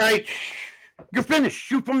 you're right, you're finished.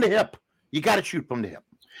 Shoot from the hip. You got to shoot from the hip.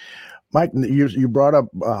 Mike, you brought up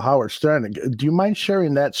Howard Stern. Do you mind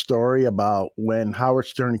sharing that story about when Howard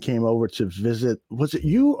Stern came over to visit? Was it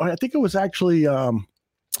you? I think it was actually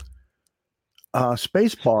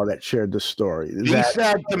Spaceball that shared this story. He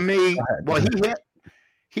said to me, well,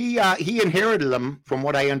 he inherited them, from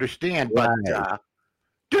what I understand. But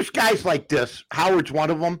there's guys like this. Howard's one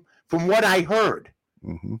of them. From what I heard,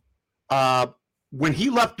 when he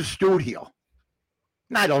left the studio,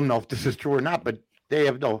 and I don't know if this is true or not, but they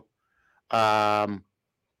have no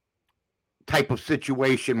type of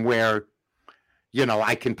situation where,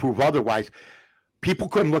 I can prove otherwise. People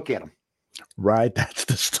couldn't look at him. Right, that's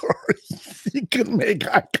the story. He couldn't make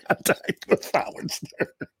eye contact with Howard Stern.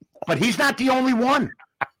 But he's not the only one.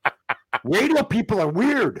 Radio people are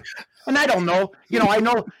weird. And I don't know. I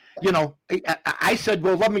know, I said,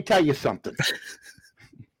 well, let me tell you something.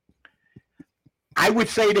 I would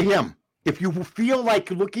say to him, if you feel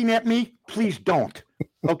like looking at me, please don't.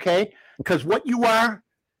 Okay? Because what you are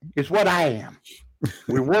is what I am.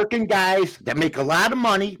 We're working guys that make a lot of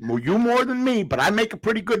money. You more than me, but I make a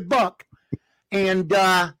pretty good buck. And,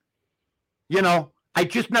 I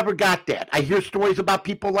just never got that. I hear stories about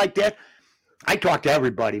people like that. I talk to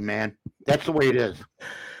everybody, man. That's the way it is.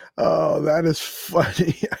 Oh, that is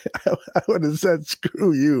funny. I would have said,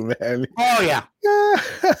 screw you, man. Oh, yeah.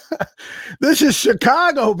 This is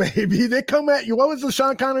Chicago, baby. They come at you. What was the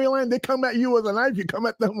Sean Connery line? They come at you with a knife. You come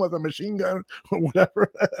at them with a machine gun or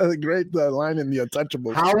whatever. The great line in The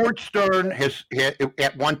Untouchables. Howard Stern has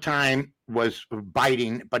at one time was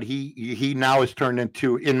biting, but he now has turned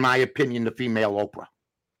into, in my opinion, the female Oprah.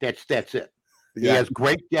 That's it. He has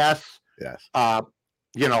great guests. Yes.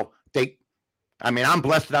 I'm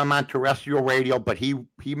blessed that I'm on terrestrial radio, but he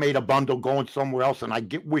made a bundle going somewhere else, and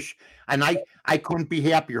I couldn't be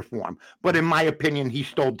happier for him. But in my opinion, he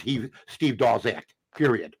stole Steve Dahl's act.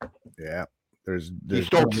 Period. Yeah. He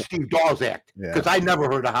stole Steve Dahl's act, because I never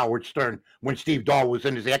heard of Howard Stern when Steve Dahl was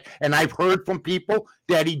in his act, and I've heard from people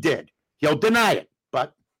that he did. He'll deny it,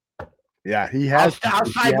 but he has. I'll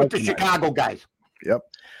side with the Chicago guys. Yep.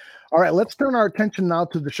 All right, let's turn our attention now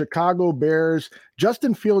to the Chicago Bears.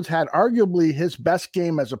 Justin Fields had arguably his best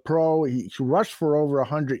game as a pro. He rushed for over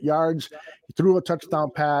 100 yards. He threw a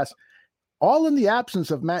touchdown pass, all in the absence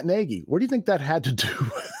of Matt Nagy. What do you think that had to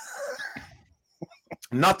do?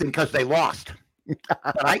 Nothing, because they lost.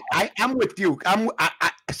 But I'm with you. I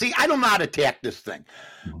don't know how to attack this thing,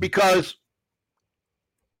 because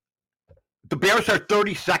the Bears are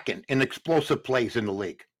 32nd in explosive plays in the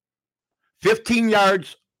league. 15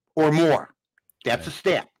 yards or more. That's a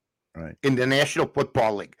stat in the National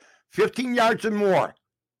Football League. 15 yards and more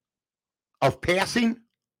of passing,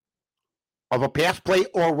 of a pass play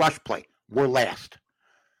or rush play, were last.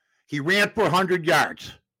 He ran for 100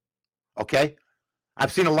 yards. Okay?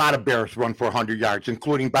 I've seen a lot of Bears run for 100 yards,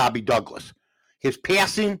 including Bobby Douglas. His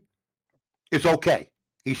passing is okay.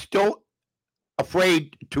 He's still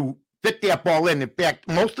afraid to fit that ball in. In fact,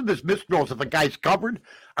 most of his missed throws, if a guy's covered,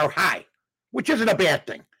 are high, which isn't a bad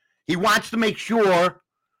thing. He wants to make sure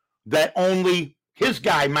that only his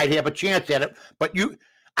guy might have a chance at it. But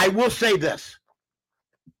I will say this.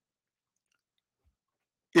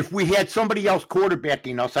 If we had somebody else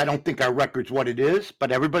quarterbacking us, I don't think our record's what it is,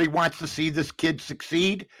 but everybody wants to see this kid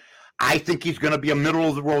succeed. I think he's going to be a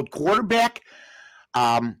middle-of-the-road quarterback.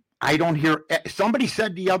 I don't hear – somebody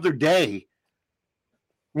said the other day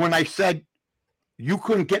when I said you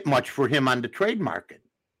couldn't get much for him on the trade market.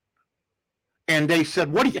 And they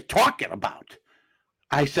said, what are you talking about?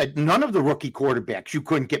 I said, none of the rookie quarterbacks, you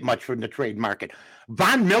couldn't get much from the trade market.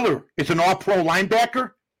 Von Miller is an all-pro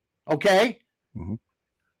linebacker, okay? Mm-hmm.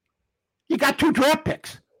 You got 2 draft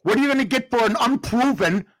picks. What are you going to get for an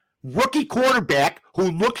unproven rookie quarterback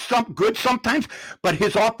who looks good sometimes, but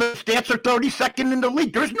his offensive stats are 32nd in the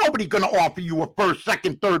league? There's nobody going to offer you a first,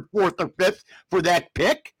 second, third, fourth, or fifth for that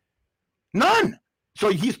pick. None. So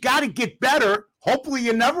he's got to get better. Hopefully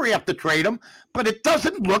you never have to trade him, but it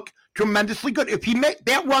doesn't look tremendously good. If he made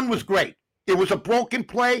that run was great. It was a broken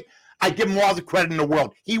play. I give him all the credit in the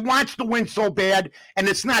world. He wants to win so bad, and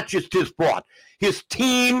it's not just his fault. His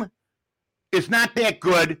team is not that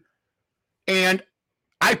good, and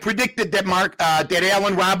I predicted that that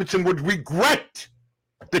Allen Robinson would regret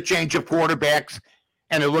the change of quarterbacks,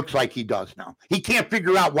 and it looks like he does now. He can't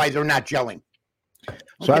figure out why they're not gelling.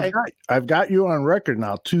 So Okay. I've got you on record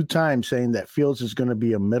now 2 times saying that Fields is going to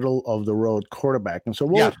be a middle of the road quarterback, and so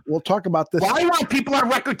we'll talk about this. Well, I want people on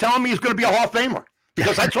record telling me he's going to be a Hall of Famer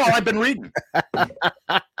because that's all I've been reading.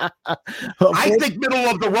 I think middle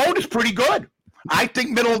of the road is pretty good. I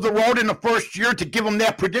think middle of the road in the first year, to give him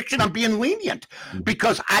that prediction, I'm being lenient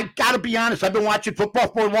because I got to be honest. I've been watching football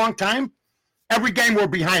for a long time. Every game we're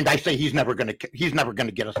behind, I say he's never going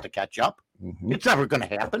to get us to catch up. Mm-hmm. It's never going to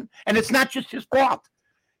happen, and it's not just his fault.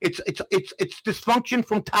 It's dysfunction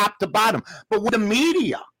from top to bottom. But when the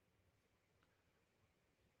media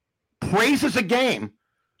praises a game,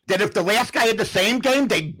 that if the last guy had the same game,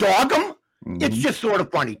 they dog him. Mm-hmm. It's just sort of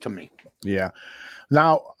funny to me. Yeah.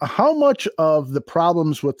 Now, how much of the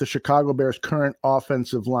problems with the Chicago Bears' current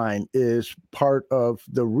offensive line is part of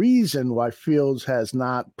the reason why Fields has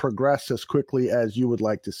not progressed as quickly as you would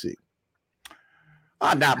like to see?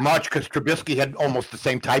 Not much, because Trubisky had almost the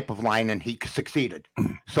same type of line and he succeeded.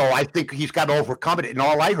 So I think he's got to overcome it. And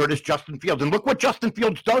all I heard is Justin Fields. And look what Justin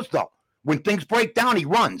Fields does, though. When things break down, he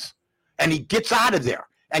runs and he gets out of there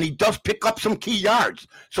and he does pick up some key yards.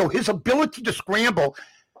 So his ability to scramble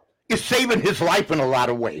is saving his life in a lot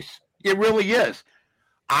of ways. It really is.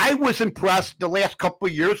 I was impressed the last couple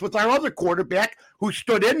of years with our other quarterback who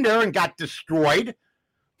stood in there and got destroyed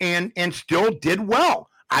and still did well.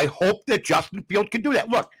 I hope that Justin Fields can do that.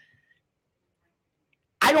 Look,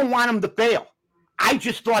 I don't want him to fail. I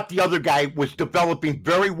just thought the other guy was developing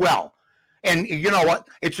very well. And you know what?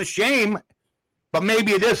 It's a shame, but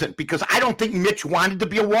maybe it isn't, because I don't think Mitch wanted to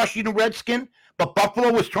be a Washington Redskin. But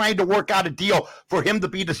Buffalo was trying to work out a deal for him to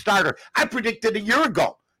be the starter. I predicted a year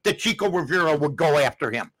ago that Chico Rivera would go after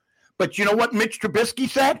him. But you know what Mitch Trubisky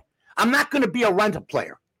said? I'm not going to be a rental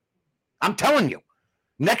player. I'm telling you.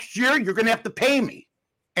 Next year, you're going to have to pay me.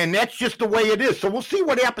 And that's just the way it is. So we'll see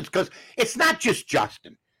what happens, because it's not just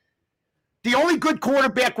Justin. The only good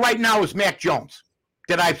quarterback right now is Mac Jones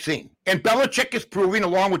that I've seen. And Belichick is proving,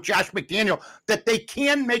 along with Josh McDaniel, that they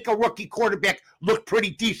can make a rookie quarterback look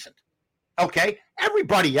pretty decent. Okay,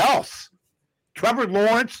 everybody else, Trevor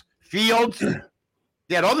Lawrence, Fields,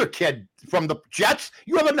 that other kid from the Jets.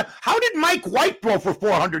 How did Mike White throw for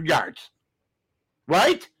 400 yards?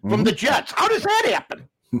 Right? Mm-hmm. From the Jets. How does that happen?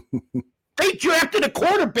 They drafted a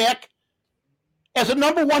quarterback as a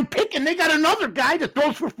number 1 pick, and they got another guy that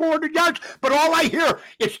throws for 400 yards. But all I hear,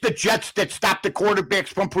 it's the Jets that stop the quarterbacks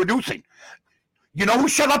from producing. You know who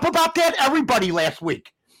shut up about that? Everybody last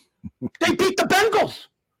week. They beat the Bengals.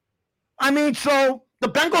 I mean, so the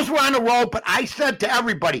Bengals were on a roll, but I said to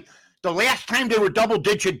everybody, the last time they were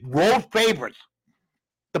double-digit road favorites,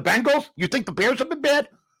 the Bengals, you think the Bears have been bad?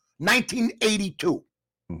 1982.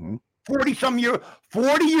 Mm-hmm.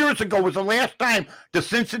 40 years ago was the last time the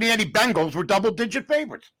Cincinnati Bengals were double-digit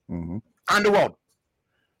favorites on the road.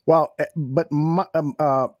 Well, but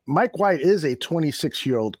Mike White is a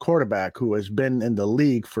 26-year-old quarterback who has been in the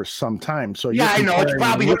league for some time. So yeah, I know.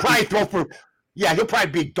 He'll probably throw for. Yeah, he'll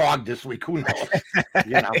probably be a dog this week. Who knows?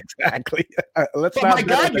 You know? Exactly. But my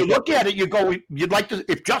God, you look at it, you go, you'd like to.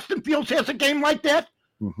 If Justin Fields has a game like that,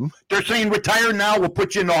 they're saying retire now. We'll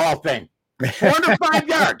put you in the Hall of Fame. 405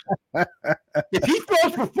 yards. If he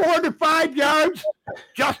throws for 405 yards,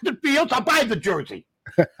 Justin Fields, I'll buy the jersey.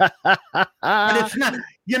 But it's not.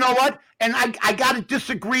 You know what? And I got to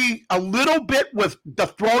disagree a little bit with the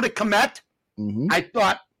throw to Kmet. I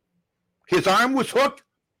thought his arm was hooked.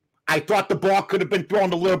 I thought the ball could have been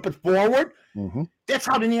thrown a little bit forward. That's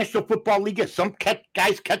how the National Football League is. Some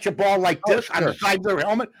guys catch a ball like this on the side of their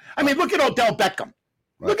helmet. I mean, look at Odell Beckham.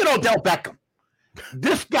 Right. Look at Odell Beckham.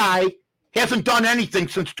 This guy hasn't done anything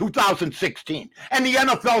since 2016. And the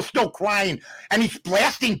NFL's still crying. And he's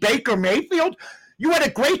blasting Baker Mayfield. You had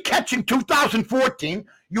a great catch in 2014.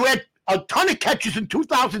 You had a ton of catches in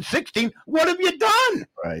 2016. What have you done?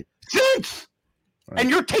 Right. Since? Right. And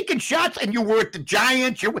you're taking shots, and you were at the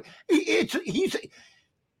Giants. He's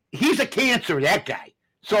a cancer, that guy.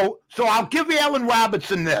 So I'll give Allen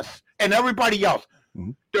Robinson this, and everybody else.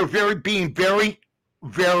 They're being very,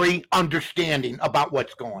 very understanding about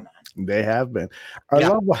what's going on. They have been.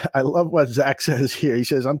 I love what Zach says here. He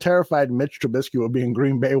says, "I'm terrified Mitch Trubisky will be in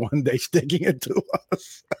Green Bay one day, sticking it to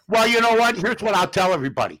us." Well, you know what? Here's what I'll tell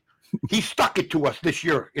everybody. He stuck it to us this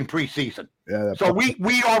year in preseason. Yeah, so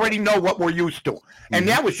we already know what we're used to. And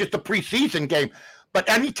that was just a preseason game. But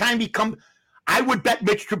anytime he comes, I would bet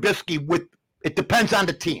Mitch Trubisky it depends on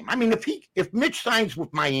the team. I mean, if Mitch signs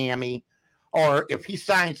with Miami, or if he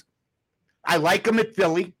signs, I like him at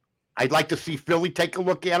Philly. I'd like to see Philly take a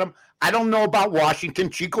look at him. I don't know about Washington.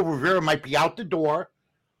 Chico Rivera might be out the door.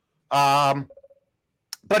 But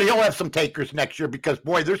he'll have some takers next year because,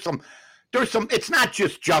 boy, there's some, it's not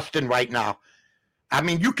just Justin right now. I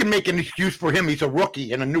mean, you can make an excuse for him. He's a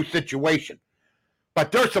rookie in a new situation.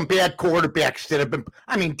 But there's some bad quarterbacks that have been,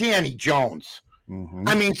 I mean, Danny Jones. Mm-hmm.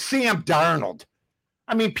 I mean, Sam Darnold.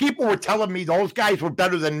 I mean, people were telling me those guys were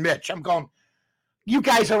better than Mitch. I'm going, you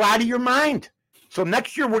guys are out of your mind. So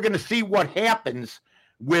next year we're going to see what happens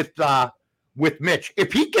with Mitch.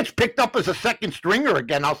 If he gets picked up as a second stringer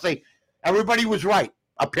again, I'll say everybody was right.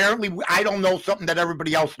 Apparently, I don't know something that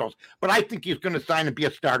everybody else knows. But I think he's going to sign and be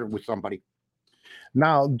a starter with somebody.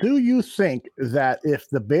 Now, do you think that if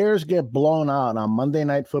the Bears get blown out on Monday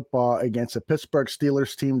Night Football against a Pittsburgh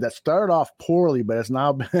Steelers team that started off poorly but has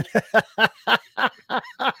now been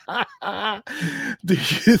do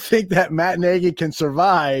you think that Matt Nagy can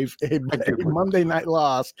survive a Monday night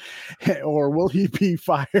loss, or will he be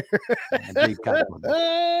fired? I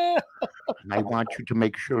want you to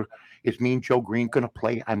make sure, is me and Joe Green going to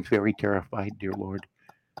play? I'm very terrified, dear Lord.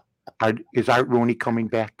 Is Art Rooney coming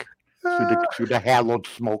back? Through the hallowed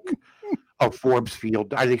smoke of Forbes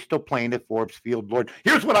Field. Are they still playing at Forbes Field, Lord?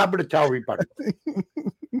 Here's what I'm going to tell everybody.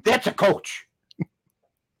 That's a coach.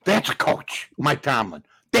 That's a coach, Mike Tomlin.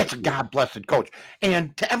 That's a God-blessed coach.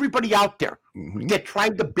 And to everybody out there that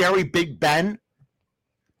tried to bury Big Ben,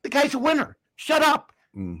 the guy's a winner. Shut up.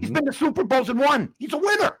 He's been to Super Bowls and won. He's a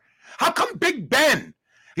winner. How come Big Ben,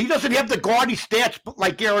 he doesn't have the gaudy stats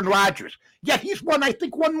like Aaron Rodgers? Yet he's won, I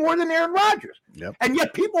think, one more than Aaron Rodgers. Yep. And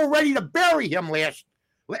yet people are ready to bury him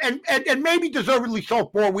and maybe deservedly so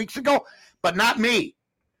 4 weeks ago, but not me.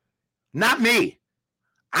 Not me.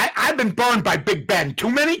 I've been burned by Big Ben too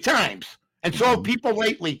many times. And so have people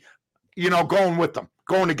lately, going with them,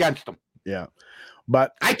 going against them. Yeah.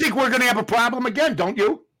 But I think we're going to have a problem again, don't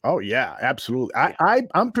you? Oh, yeah, absolutely.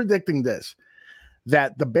 I'm predicting this.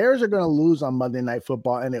 That the Bears are going to lose on Monday Night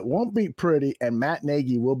Football, and it won't be pretty, and Matt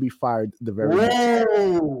Nagy will be fired the very next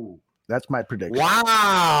day. That's my prediction.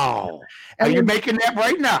 Wow. And you're making that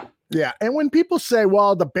right now. Yeah, and when people say,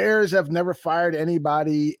 well, the Bears have never fired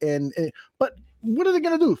anybody, but what are they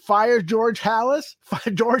going to do? Fire George Halas?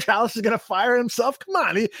 George Halas is going to fire himself? Come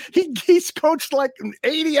on. He's coached like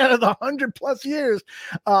 80 out of the 100+ years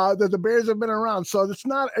that the Bears have been around. So it's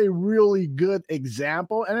not a really good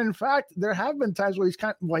example. And in fact, there have been times where he's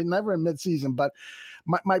never in midseason. But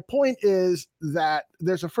my point is that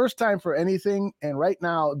there's a first time for anything. And right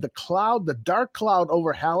now, the dark cloud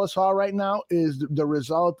over Halas Hall right now is the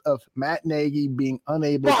result of Matt Nagy being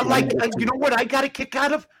unable to. You know what I got a kick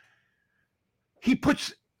out of? He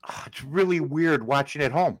puts, it's really weird watching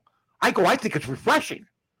at home. I think it's refreshing.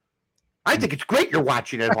 I think it's great you're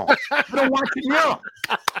watching at home. I don't watch it now.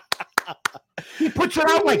 He puts it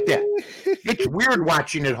out like that. It's weird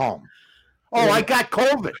watching at home. Oh, I got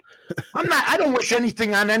COVID. I don't wish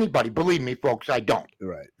anything on anybody. Believe me, folks, I don't.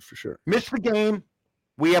 Right, for sure. Miss the game,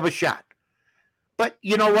 we have a shot. But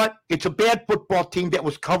you know what? It's a bad football team that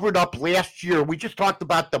was covered up last year. We just talked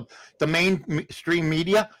about the mainstream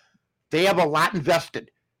media. They have a lot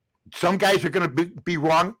invested. Some guys are going to be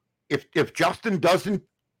wrong. If Justin doesn't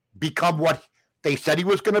become what they said he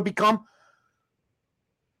was going to become,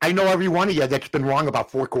 I know every one of you that's been wrong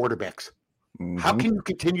about 4 quarterbacks. Mm-hmm. How can you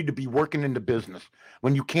continue to be working in the business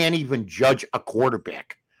when you can't even judge a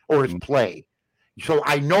quarterback or his play? So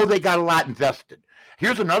I know they got a lot invested.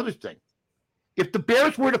 Here's another thing. If the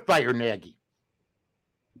Bears were to fire Nagy,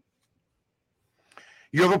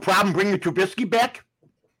 you have a problem bringing Trubisky back?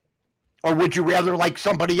 Or would you rather like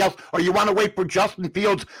somebody else? Or you want to wait for Justin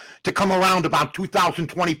Fields to come around about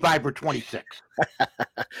 2025 or 26?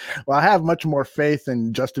 Well, I have much more faith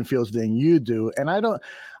in Justin Fields than you do. And I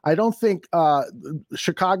don't think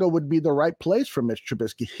Chicago would be the right place for Mitch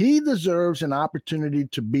Trubisky. He deserves an opportunity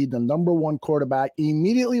to be the number 1 quarterback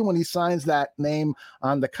immediately when he signs that name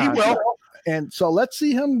on the contract. He will. And so let's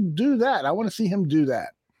see him do that. I want to see him do that.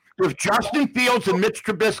 If Justin Fields and Mitch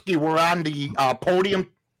Trubisky were on the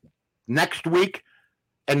podium next week,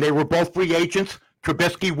 and they were both free agents,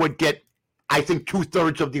 Trubisky would get, I think,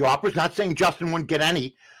 2/3 of the offers. Not saying Justin wouldn't get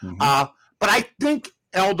any. Mm-hmm. But I think,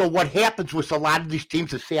 Eldo, what happens with a lot of these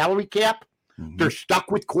teams is salary cap. Mm-hmm. They're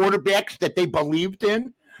stuck with quarterbacks that they believed in.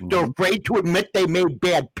 Mm-hmm. They're afraid to admit they made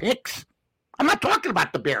bad picks. I'm not talking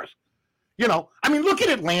about the Bears. Look at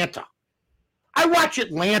Atlanta. I watch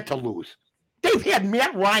Atlanta lose. They've had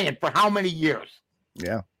Matt Ryan for how many years?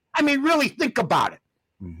 Yeah. Really think about it.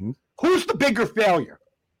 Mm-hmm. Who's the bigger failure?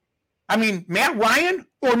 Matt Ryan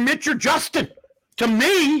or Mitch or Justin? To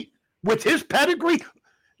me, with his pedigree,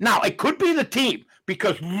 now it could be the team,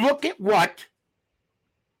 because look at what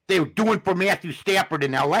they were doing for Matthew Stafford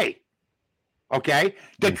in L.A. Okay?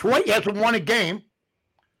 Detroit hasn't won a game.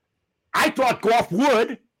 I thought Goff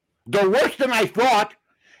would. They're worse than I thought.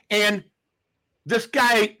 And this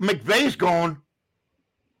guy, McVay's going,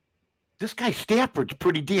 this guy Stafford's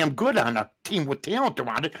pretty damn good on a team with talent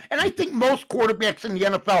around it. And I think most quarterbacks in the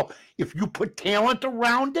NFL, if you put talent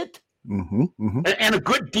around it and a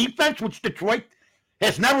good defense, which Detroit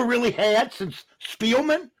has never really had since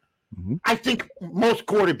Spielman, I think most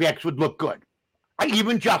quarterbacks would look good.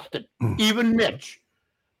 Even Justin, even Mitch.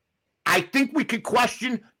 I think we could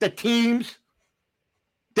question the teams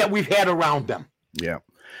that we've had around them. Yeah.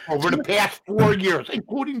 Over the past 4 years,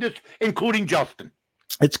 including Justin.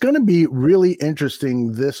 It's going to be really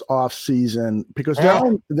interesting this offseason because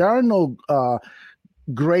there are no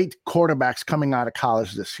great quarterbacks coming out of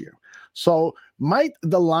college this year. So might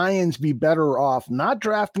the Lions be better off not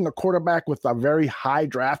drafting a quarterback with a very high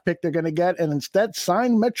draft pick they're going to get and instead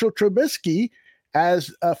sign Mitchell Trubisky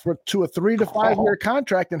as to a 3 to 5 year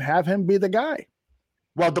contract and have him be the guy?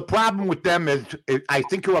 Well, the problem with them is I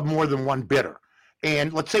think you'll have more than one bidder.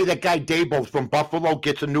 And let's say that guy Dable from Buffalo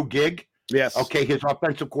gets a new gig. Yes. Okay, his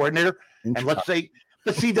offensive coordinator. And let's say,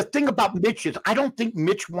 but see, the thing about Mitch is I don't think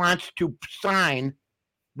Mitch wants to sign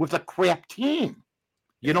with a crap team.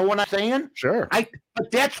 You know what I'm saying? Sure.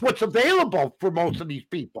 But that's what's available for most of these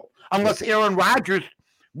people, unless Aaron Rodgers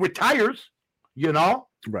retires,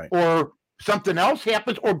 right, or something else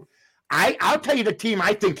happens. Or I'll tell you the team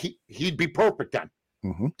I think he'd be perfect on.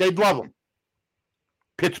 They'd love him.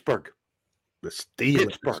 Pittsburgh. The Steelers.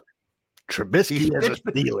 Pittsburgh. Trubisky is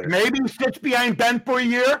a Steeler. Maybe he sits behind Ben for a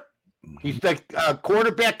year. He's the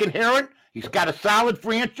quarterback inherent. He's got a solid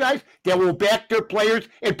franchise that will back their players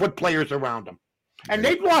and put players around them. And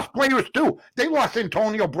they've lost players too. They lost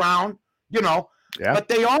Antonio Brown, but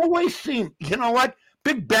they always seem, you know what?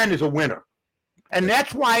 Big Ben is a winner. And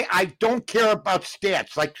that's why I don't care about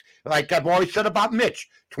stats. Like I've always said about Mitch,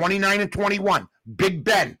 29-21, Big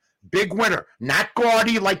Ben. Big winner, not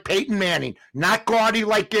gaudy like Peyton Manning, not gaudy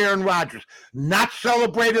like Aaron Rodgers, not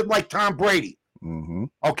celebrated like Tom Brady.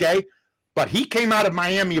 Okay? But he came out of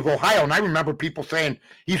Miami of Ohio, and I remember people saying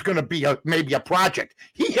he's going to be maybe a project.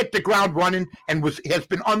 He hit the ground running and has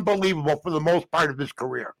been unbelievable for the most part of his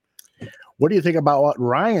career. What do you think about what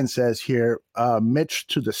Ryan says here, Mitch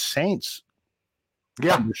to the Saints?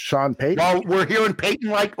 Yeah. Sean Payton? Well, we're hearing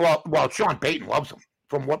Payton Sean Payton loves him,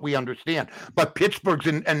 from what we understand. But Pittsburgh's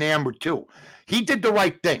enamored too. He did the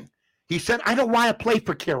right thing. He said, I don't want to play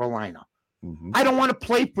for Carolina. I don't want to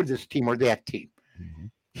play for this team or that team.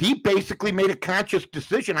 He basically made a conscious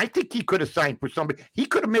decision. I think he could have signed for somebody. He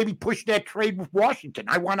could have maybe pushed that trade with Washington.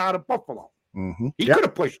 I want out of Buffalo. He could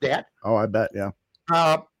have pushed that. Oh, I bet, yeah.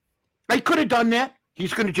 I could have done that.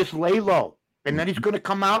 He's going to just lay low. And then he's going to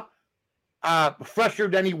come out fresher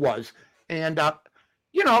than he was. And,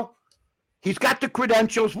 he's got the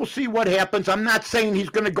credentials. We'll see what happens. I'm not saying he's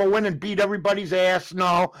going to go in and beat everybody's ass.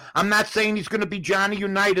 No, I'm not saying he's going to be Johnny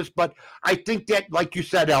Unitas, but I think that, like you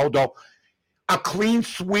said, Aldo, a clean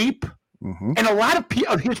sweep, and a lot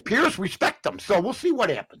of his peers respect him. So we'll see what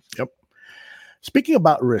happens. Yep. Speaking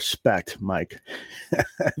about respect, Mike,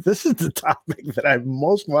 this is the topic that I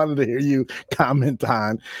most wanted to hear you comment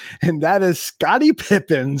on, and that is Scottie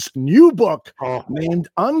Pippen's new book named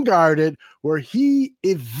Unguarded, where he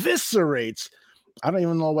eviscerates, I don't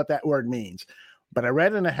even know what that word means, but I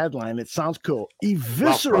read in a headline, it sounds cool,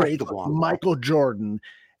 eviscerates Michael Jordan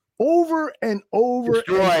over and over.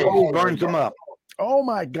 Burns him up. Oh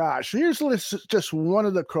my gosh. Here's just one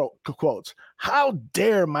of the quotes. How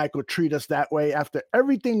dare Michael treat us that way after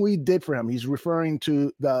everything we did for him? He's referring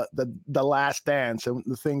to the Last Dance and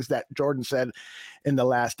the things that Jordan said in the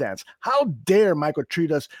Last Dance. How dare Michael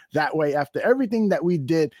treat us that way after everything that we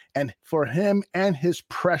did and for him and his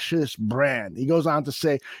precious brand? He goes on to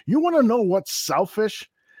say, you want to know what's selfish?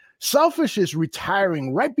 Selfish is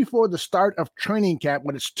retiring right before the start of training camp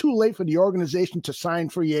when it's too late for the organization to sign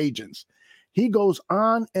free agents. He goes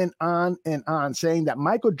on and on and on, saying that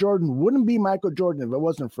Michael Jordan wouldn't be Michael Jordan if it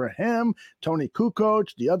wasn't for him, Tony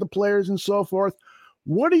Kukoc, the other players, and so forth.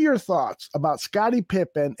 What are your thoughts about Scottie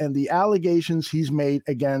Pippen and the allegations he's made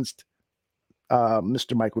against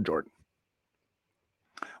Mr. Michael Jordan?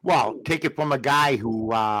 Well, take it from a guy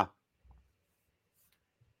who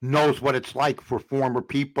knows what it's like for former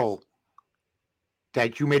people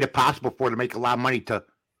that you made it possible for to make a lot of money to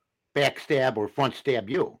backstab or front stab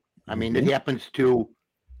you. I mean, it happens to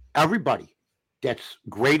everybody that's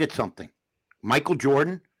great at something. Michael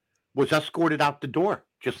Jordan was escorted out the door,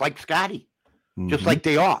 just like Scottie, just like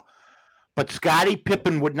they are. But Scottie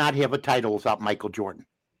Pippen would not have a title without Michael Jordan.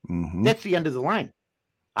 That's the end of the line.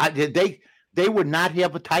 they would not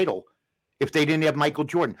have a title if they didn't have Michael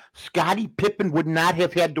Jordan. Scottie Pippen would not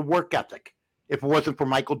have had the work ethic if it wasn't for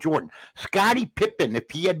Michael Jordan. Scottie Pippen, if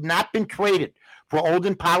he had not been traded for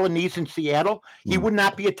Olden Polynice in Seattle, he would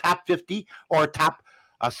not be a top 50 or a top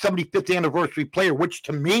 75th anniversary player, which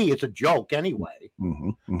to me is a joke anyway.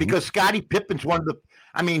 Because Scottie Pippen's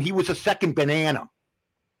he was a second banana.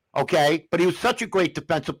 Okay, but he was such a great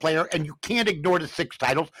defensive player, and you can't ignore the 6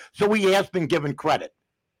 titles, so he has been given credit.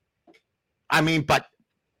 But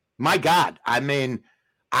my God, I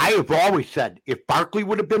have always said if Barkley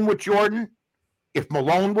would have been with Jordan, if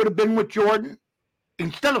Malone would have been with Jordan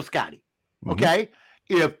instead of Scottie, okay,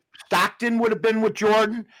 if Stockton would have been with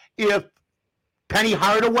Jordan, if Penny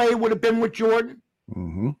Hardaway would have been with Jordan.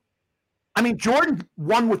 Jordan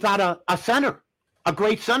won without a center, a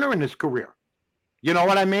great center in his career. You know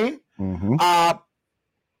what I mean?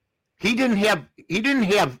 He didn't have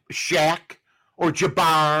Shaq or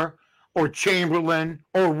Jabbar or Chamberlain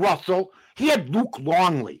or Russell. He had Luke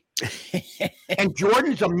Longley. And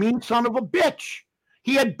Jordan's a mean son of a bitch.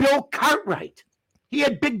 He had Bill Cartwright. He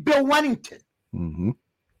had Big Bill Wennington.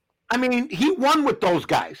 He won with those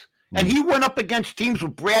guys. And he went up against teams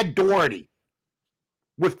with Brad Daugherty,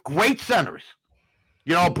 with great centers.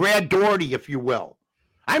 Brad Daugherty, if you will.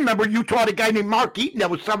 I remember you taught a guy named Mark Eaton that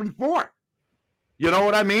was 7'4". You know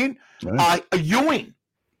what I mean? Right. Ewing.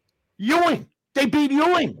 They beat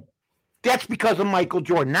Ewing. That's because of Michael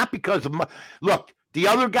Jordan, not because of look, the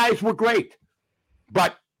other guys were great,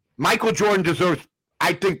 but Michael Jordan deserves,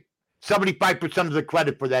 I think, 75% of the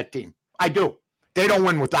credit for that team. I do. They don't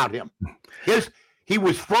win without him. He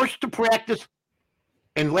was first to practice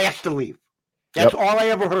and last to leave. That's all I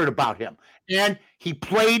ever heard about him. And he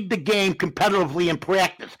played the game competitively in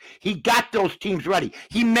practice. He got those teams ready.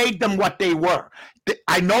 He made them what they were.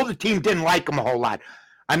 I know the team didn't like him a whole lot.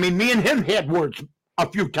 Me and him had words a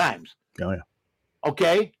few times. Oh, yeah.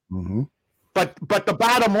 Okay? But the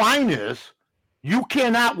bottom line is, you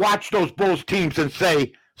cannot watch those Bulls teams and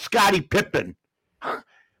say, Scottie Pippen,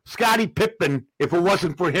 if it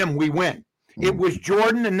wasn't for him, we win. It was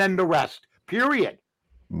Jordan and then the rest, period.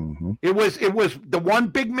 It was the one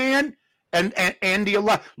big man and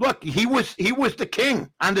the look, he was the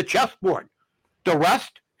king on the chessboard. The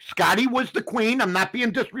rest, Scottie was the queen. I'm not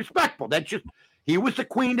being disrespectful. He was the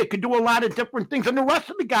queen that could do a lot of different things, and the rest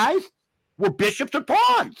of the guys were bishops or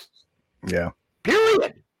pawns. Yeah.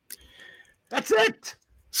 Period. That's it.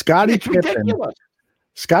 Scottie Pippen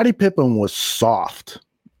was soft.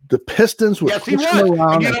 The Pistons would push him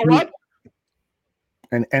around. And you know what?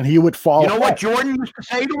 And he would fall. You know what Jordan used to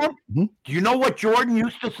say to him? Do you know what Jordan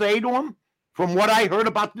used to say to him? From what I heard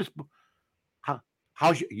about this,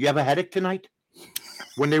 you have a headache tonight?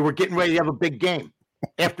 When they were getting ready to have a big game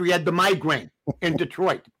after he had the migraine in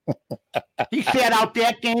Detroit. He sat out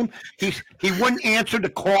that game. He wouldn't answer the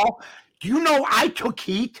call. Do you know I took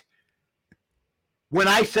heat when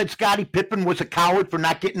I said Scottie Pippen was a coward for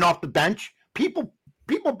not getting off the bench? People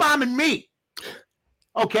bombing me.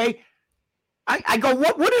 Okay. I go,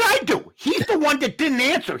 what did I do? He's the one that didn't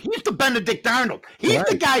answer. He's the Benedict Arnold. He's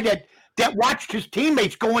the guy that watched his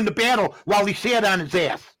teammates go into battle while he sat on his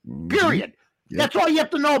ass. Period. Yep. That's all you have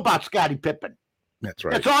to know about Scottie Pippen. That's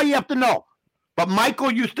right. That's all you have to know. But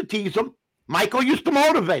Michael used to tease him. Michael used to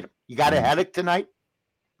motivate him. You got a headache tonight?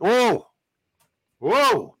 Whoa.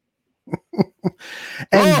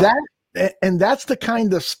 And that's the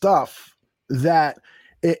kind of stuff that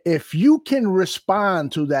if you can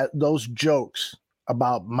respond to those jokes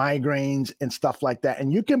about migraines and stuff like that,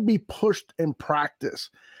 and you can be pushed in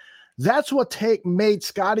practice, that's what made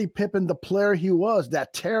Scottie Pippen the player he was,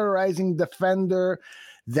 that terrorizing defender,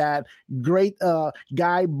 that great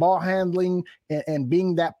guy ball handling and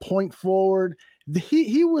being that point forward.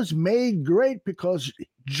 He was made great because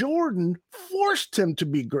Jordan forced him to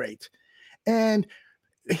be great. And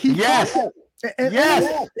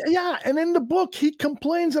And in the book, he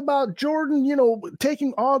complains about Jordan,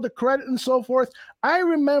 taking all the credit and so forth. I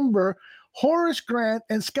remember Horace Grant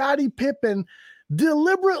and Scottie Pippen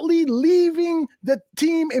deliberately leaving the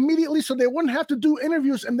team immediately so they wouldn't have to do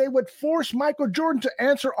interviews, and they would force Michael Jordan to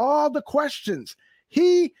answer all the questions.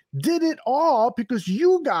 He did it all because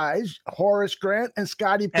you guys, Horace Grant and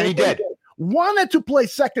Scottie Pippen, wanted to play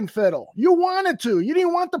second fiddle. You wanted to. You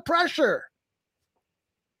didn't want the pressure.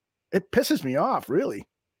 It pisses me off, really.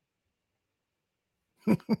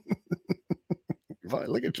 Look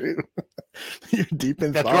at you. You're deep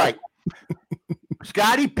in thought. That's right.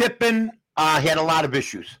 Scottie Pippen had a lot of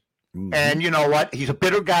issues. And you know what? He's a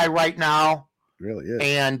bitter guy right now. Really is.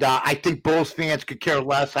 And I think Bulls fans could care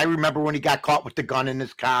less. I remember when he got caught with the gun in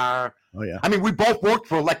his car. Oh, yeah. We both worked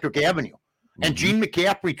for Electric Avenue. And Gene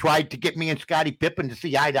McCaffrey tried to get me and Scottie Pippen to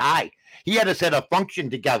see eye to eye. He had us at a function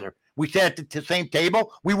together. We sat at the same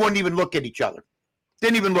table. We wouldn't even look at each other.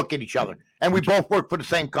 Didn't even look at each other. And we both worked for the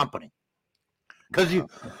same company. Because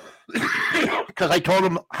I told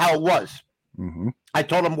him how it was. Mm-hmm. I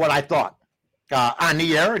told him what I thought on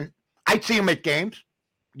the air. And I'd see him at games,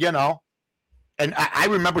 you know. And I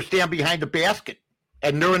remember standing behind the basket.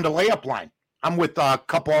 And they're in the layup line. I'm with a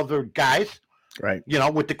couple other guys. Right. You know,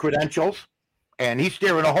 with the credentials. And he's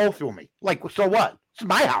staring a hole through me. Like, so what? It's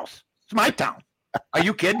my house. It's my town. Are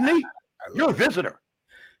you kidding me? You're a visitor.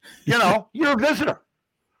 You know, you're a visitor.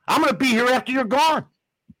 I'm going to be here after you're gone.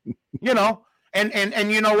 You know,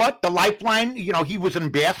 and you know what? The Lifeline, you know, he was an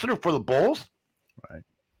ambassador for the Bulls. Right.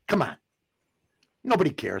 Come on. Nobody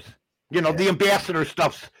cares. You know, the ambassador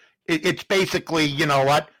stuff's, it's basically, you know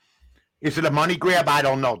what? Is it a money grab? I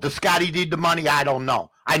don't know. Does Scotty need the money? I don't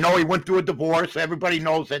know. I know he went through a divorce. Everybody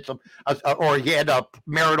knows it's or he had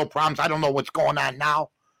marital problems. I don't know what's going on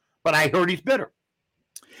now, but I heard he's bitter.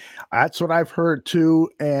 That's what I've heard too.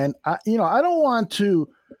 And I don't want to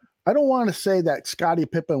say that Scottie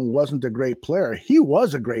Pippen wasn't a great player. He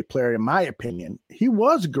was a great player, in my opinion. He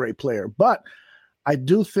was a great player, but I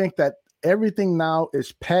do think that everything now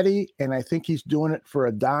is petty, and I think he's doing it for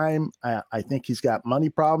a dime. I think he's got money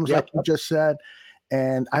problems, like you just said,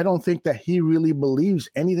 and I don't think that he really believes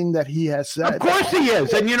anything that he has said. Of course he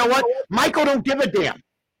is, and you know what? Michael don't give a damn.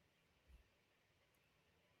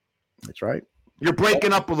 That's right. You're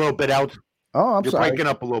breaking up a little bit, Alex. Oh, I'm sorry. You're breaking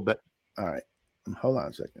up a little bit. All right. Hold on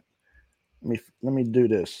a second. Let me do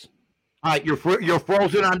this. All right, you're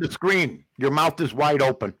frozen on the screen. Your mouth is wide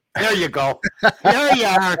open. There you go. There you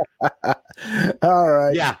are. All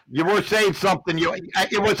right. Yeah, you were saying something.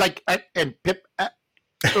 It was like and Pip,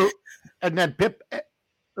 and then Pip.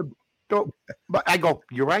 But I go,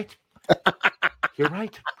 you're right. You're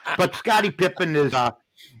right. But Scottie Pippen is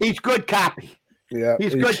he's good copy. Yeah,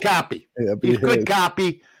 he's good copy. Yeah, he's good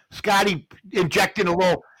copy. Scotty injecting a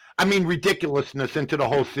little, ridiculousness into the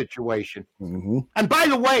whole situation. Mm-hmm. And by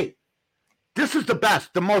the way, this is the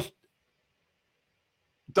best, the most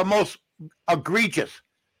egregious.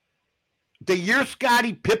 The year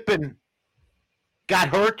Scottie Pippen got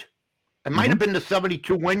hurt, it might have been the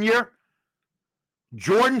 72 win year.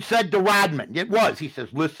 Jordan said to Rodman, he says,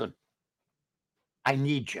 listen, I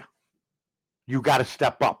need you. You got to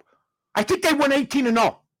step up. I think they went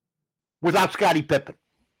 18-0 without Scottie Pippen.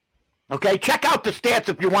 Okay, check out the stats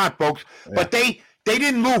if you want, folks. Yeah. But they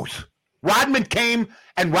didn't lose. Rodman came,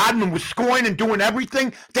 and Rodman was scoring and doing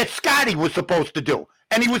everything that Scottie was supposed to do.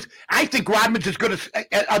 And I think Rodman's as good as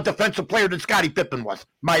a defensive player than Scottie Pippen was,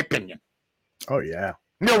 my opinion. Oh, yeah.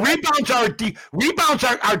 No, rebounds are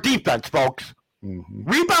defense, folks. Mm-hmm.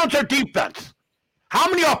 Rebounds are defense. How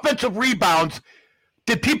many offensive rebounds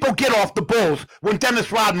did people get off the Bulls when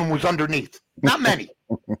Dennis Rodman was underneath? Not many.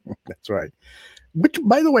 That's right.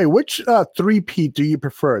 By the way, which three-peat do you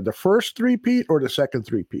prefer? The first three-peat or the second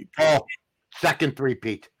three-peat? Oh, second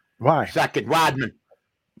three-peat. Why? Second, Rodman.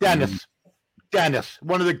 Dennis. Dennis,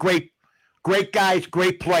 one of the great guys,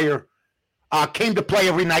 great player. Came to play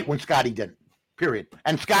every night when Scotty didn't, period.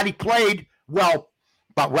 And Scotty played well,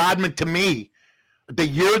 but Rodman, to me, the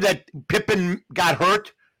year that Pippen got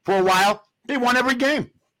hurt for a while, they won every game.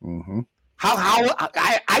 Mm-hmm.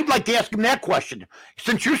 I'd like to ask him that question.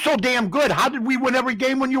 Since you're so damn good, how did we win every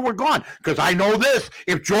game when you were gone? Because I know this.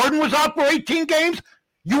 If Jordan was out for 18 games,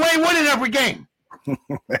 you ain't winning every game.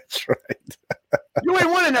 That's right. You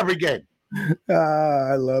ain't winning every game.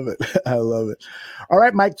 I love it. I love it. All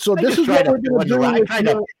right, Mike. So this is what we're going to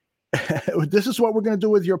do. This is what we're going to do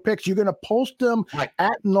with your picks. You're going to post them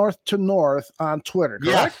at North to North on Twitter,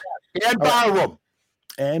 correct? Yes. And Barroom.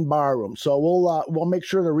 And Barroom. So we'll make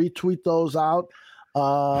sure to retweet those out.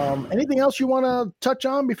 Anything else you want to touch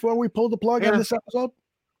on before we pull the plug on this episode?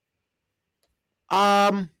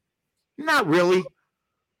 Not really.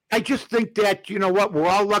 I just think that, you know what, we're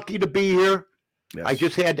all lucky to be here.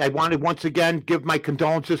 Yes. I wanted once again give my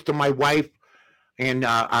condolences to my wife and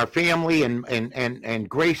our family and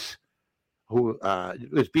Grace, who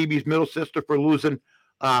is BB's middle sister, for losing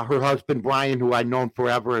her husband Brian, who I've known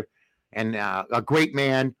forever, and a great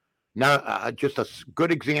man, just a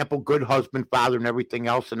good example, good husband, father, and everything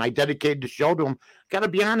else. And I dedicated the show to him. Got to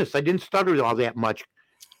be honest, I didn't stutter all that much.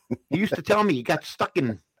 He used to tell me he got stuck he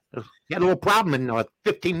had a little problem in the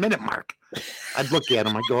 15-minute mark. I'd look at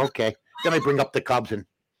him, I'd go, okay. Then I bring up the Cubs and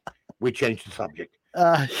we change the subject.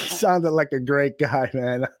 He sounded like a great guy,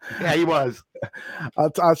 man. Yeah, he was.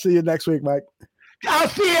 I'll see you next week, Mike. I'll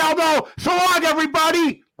see you, Aldo. So long,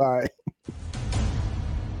 everybody. Bye.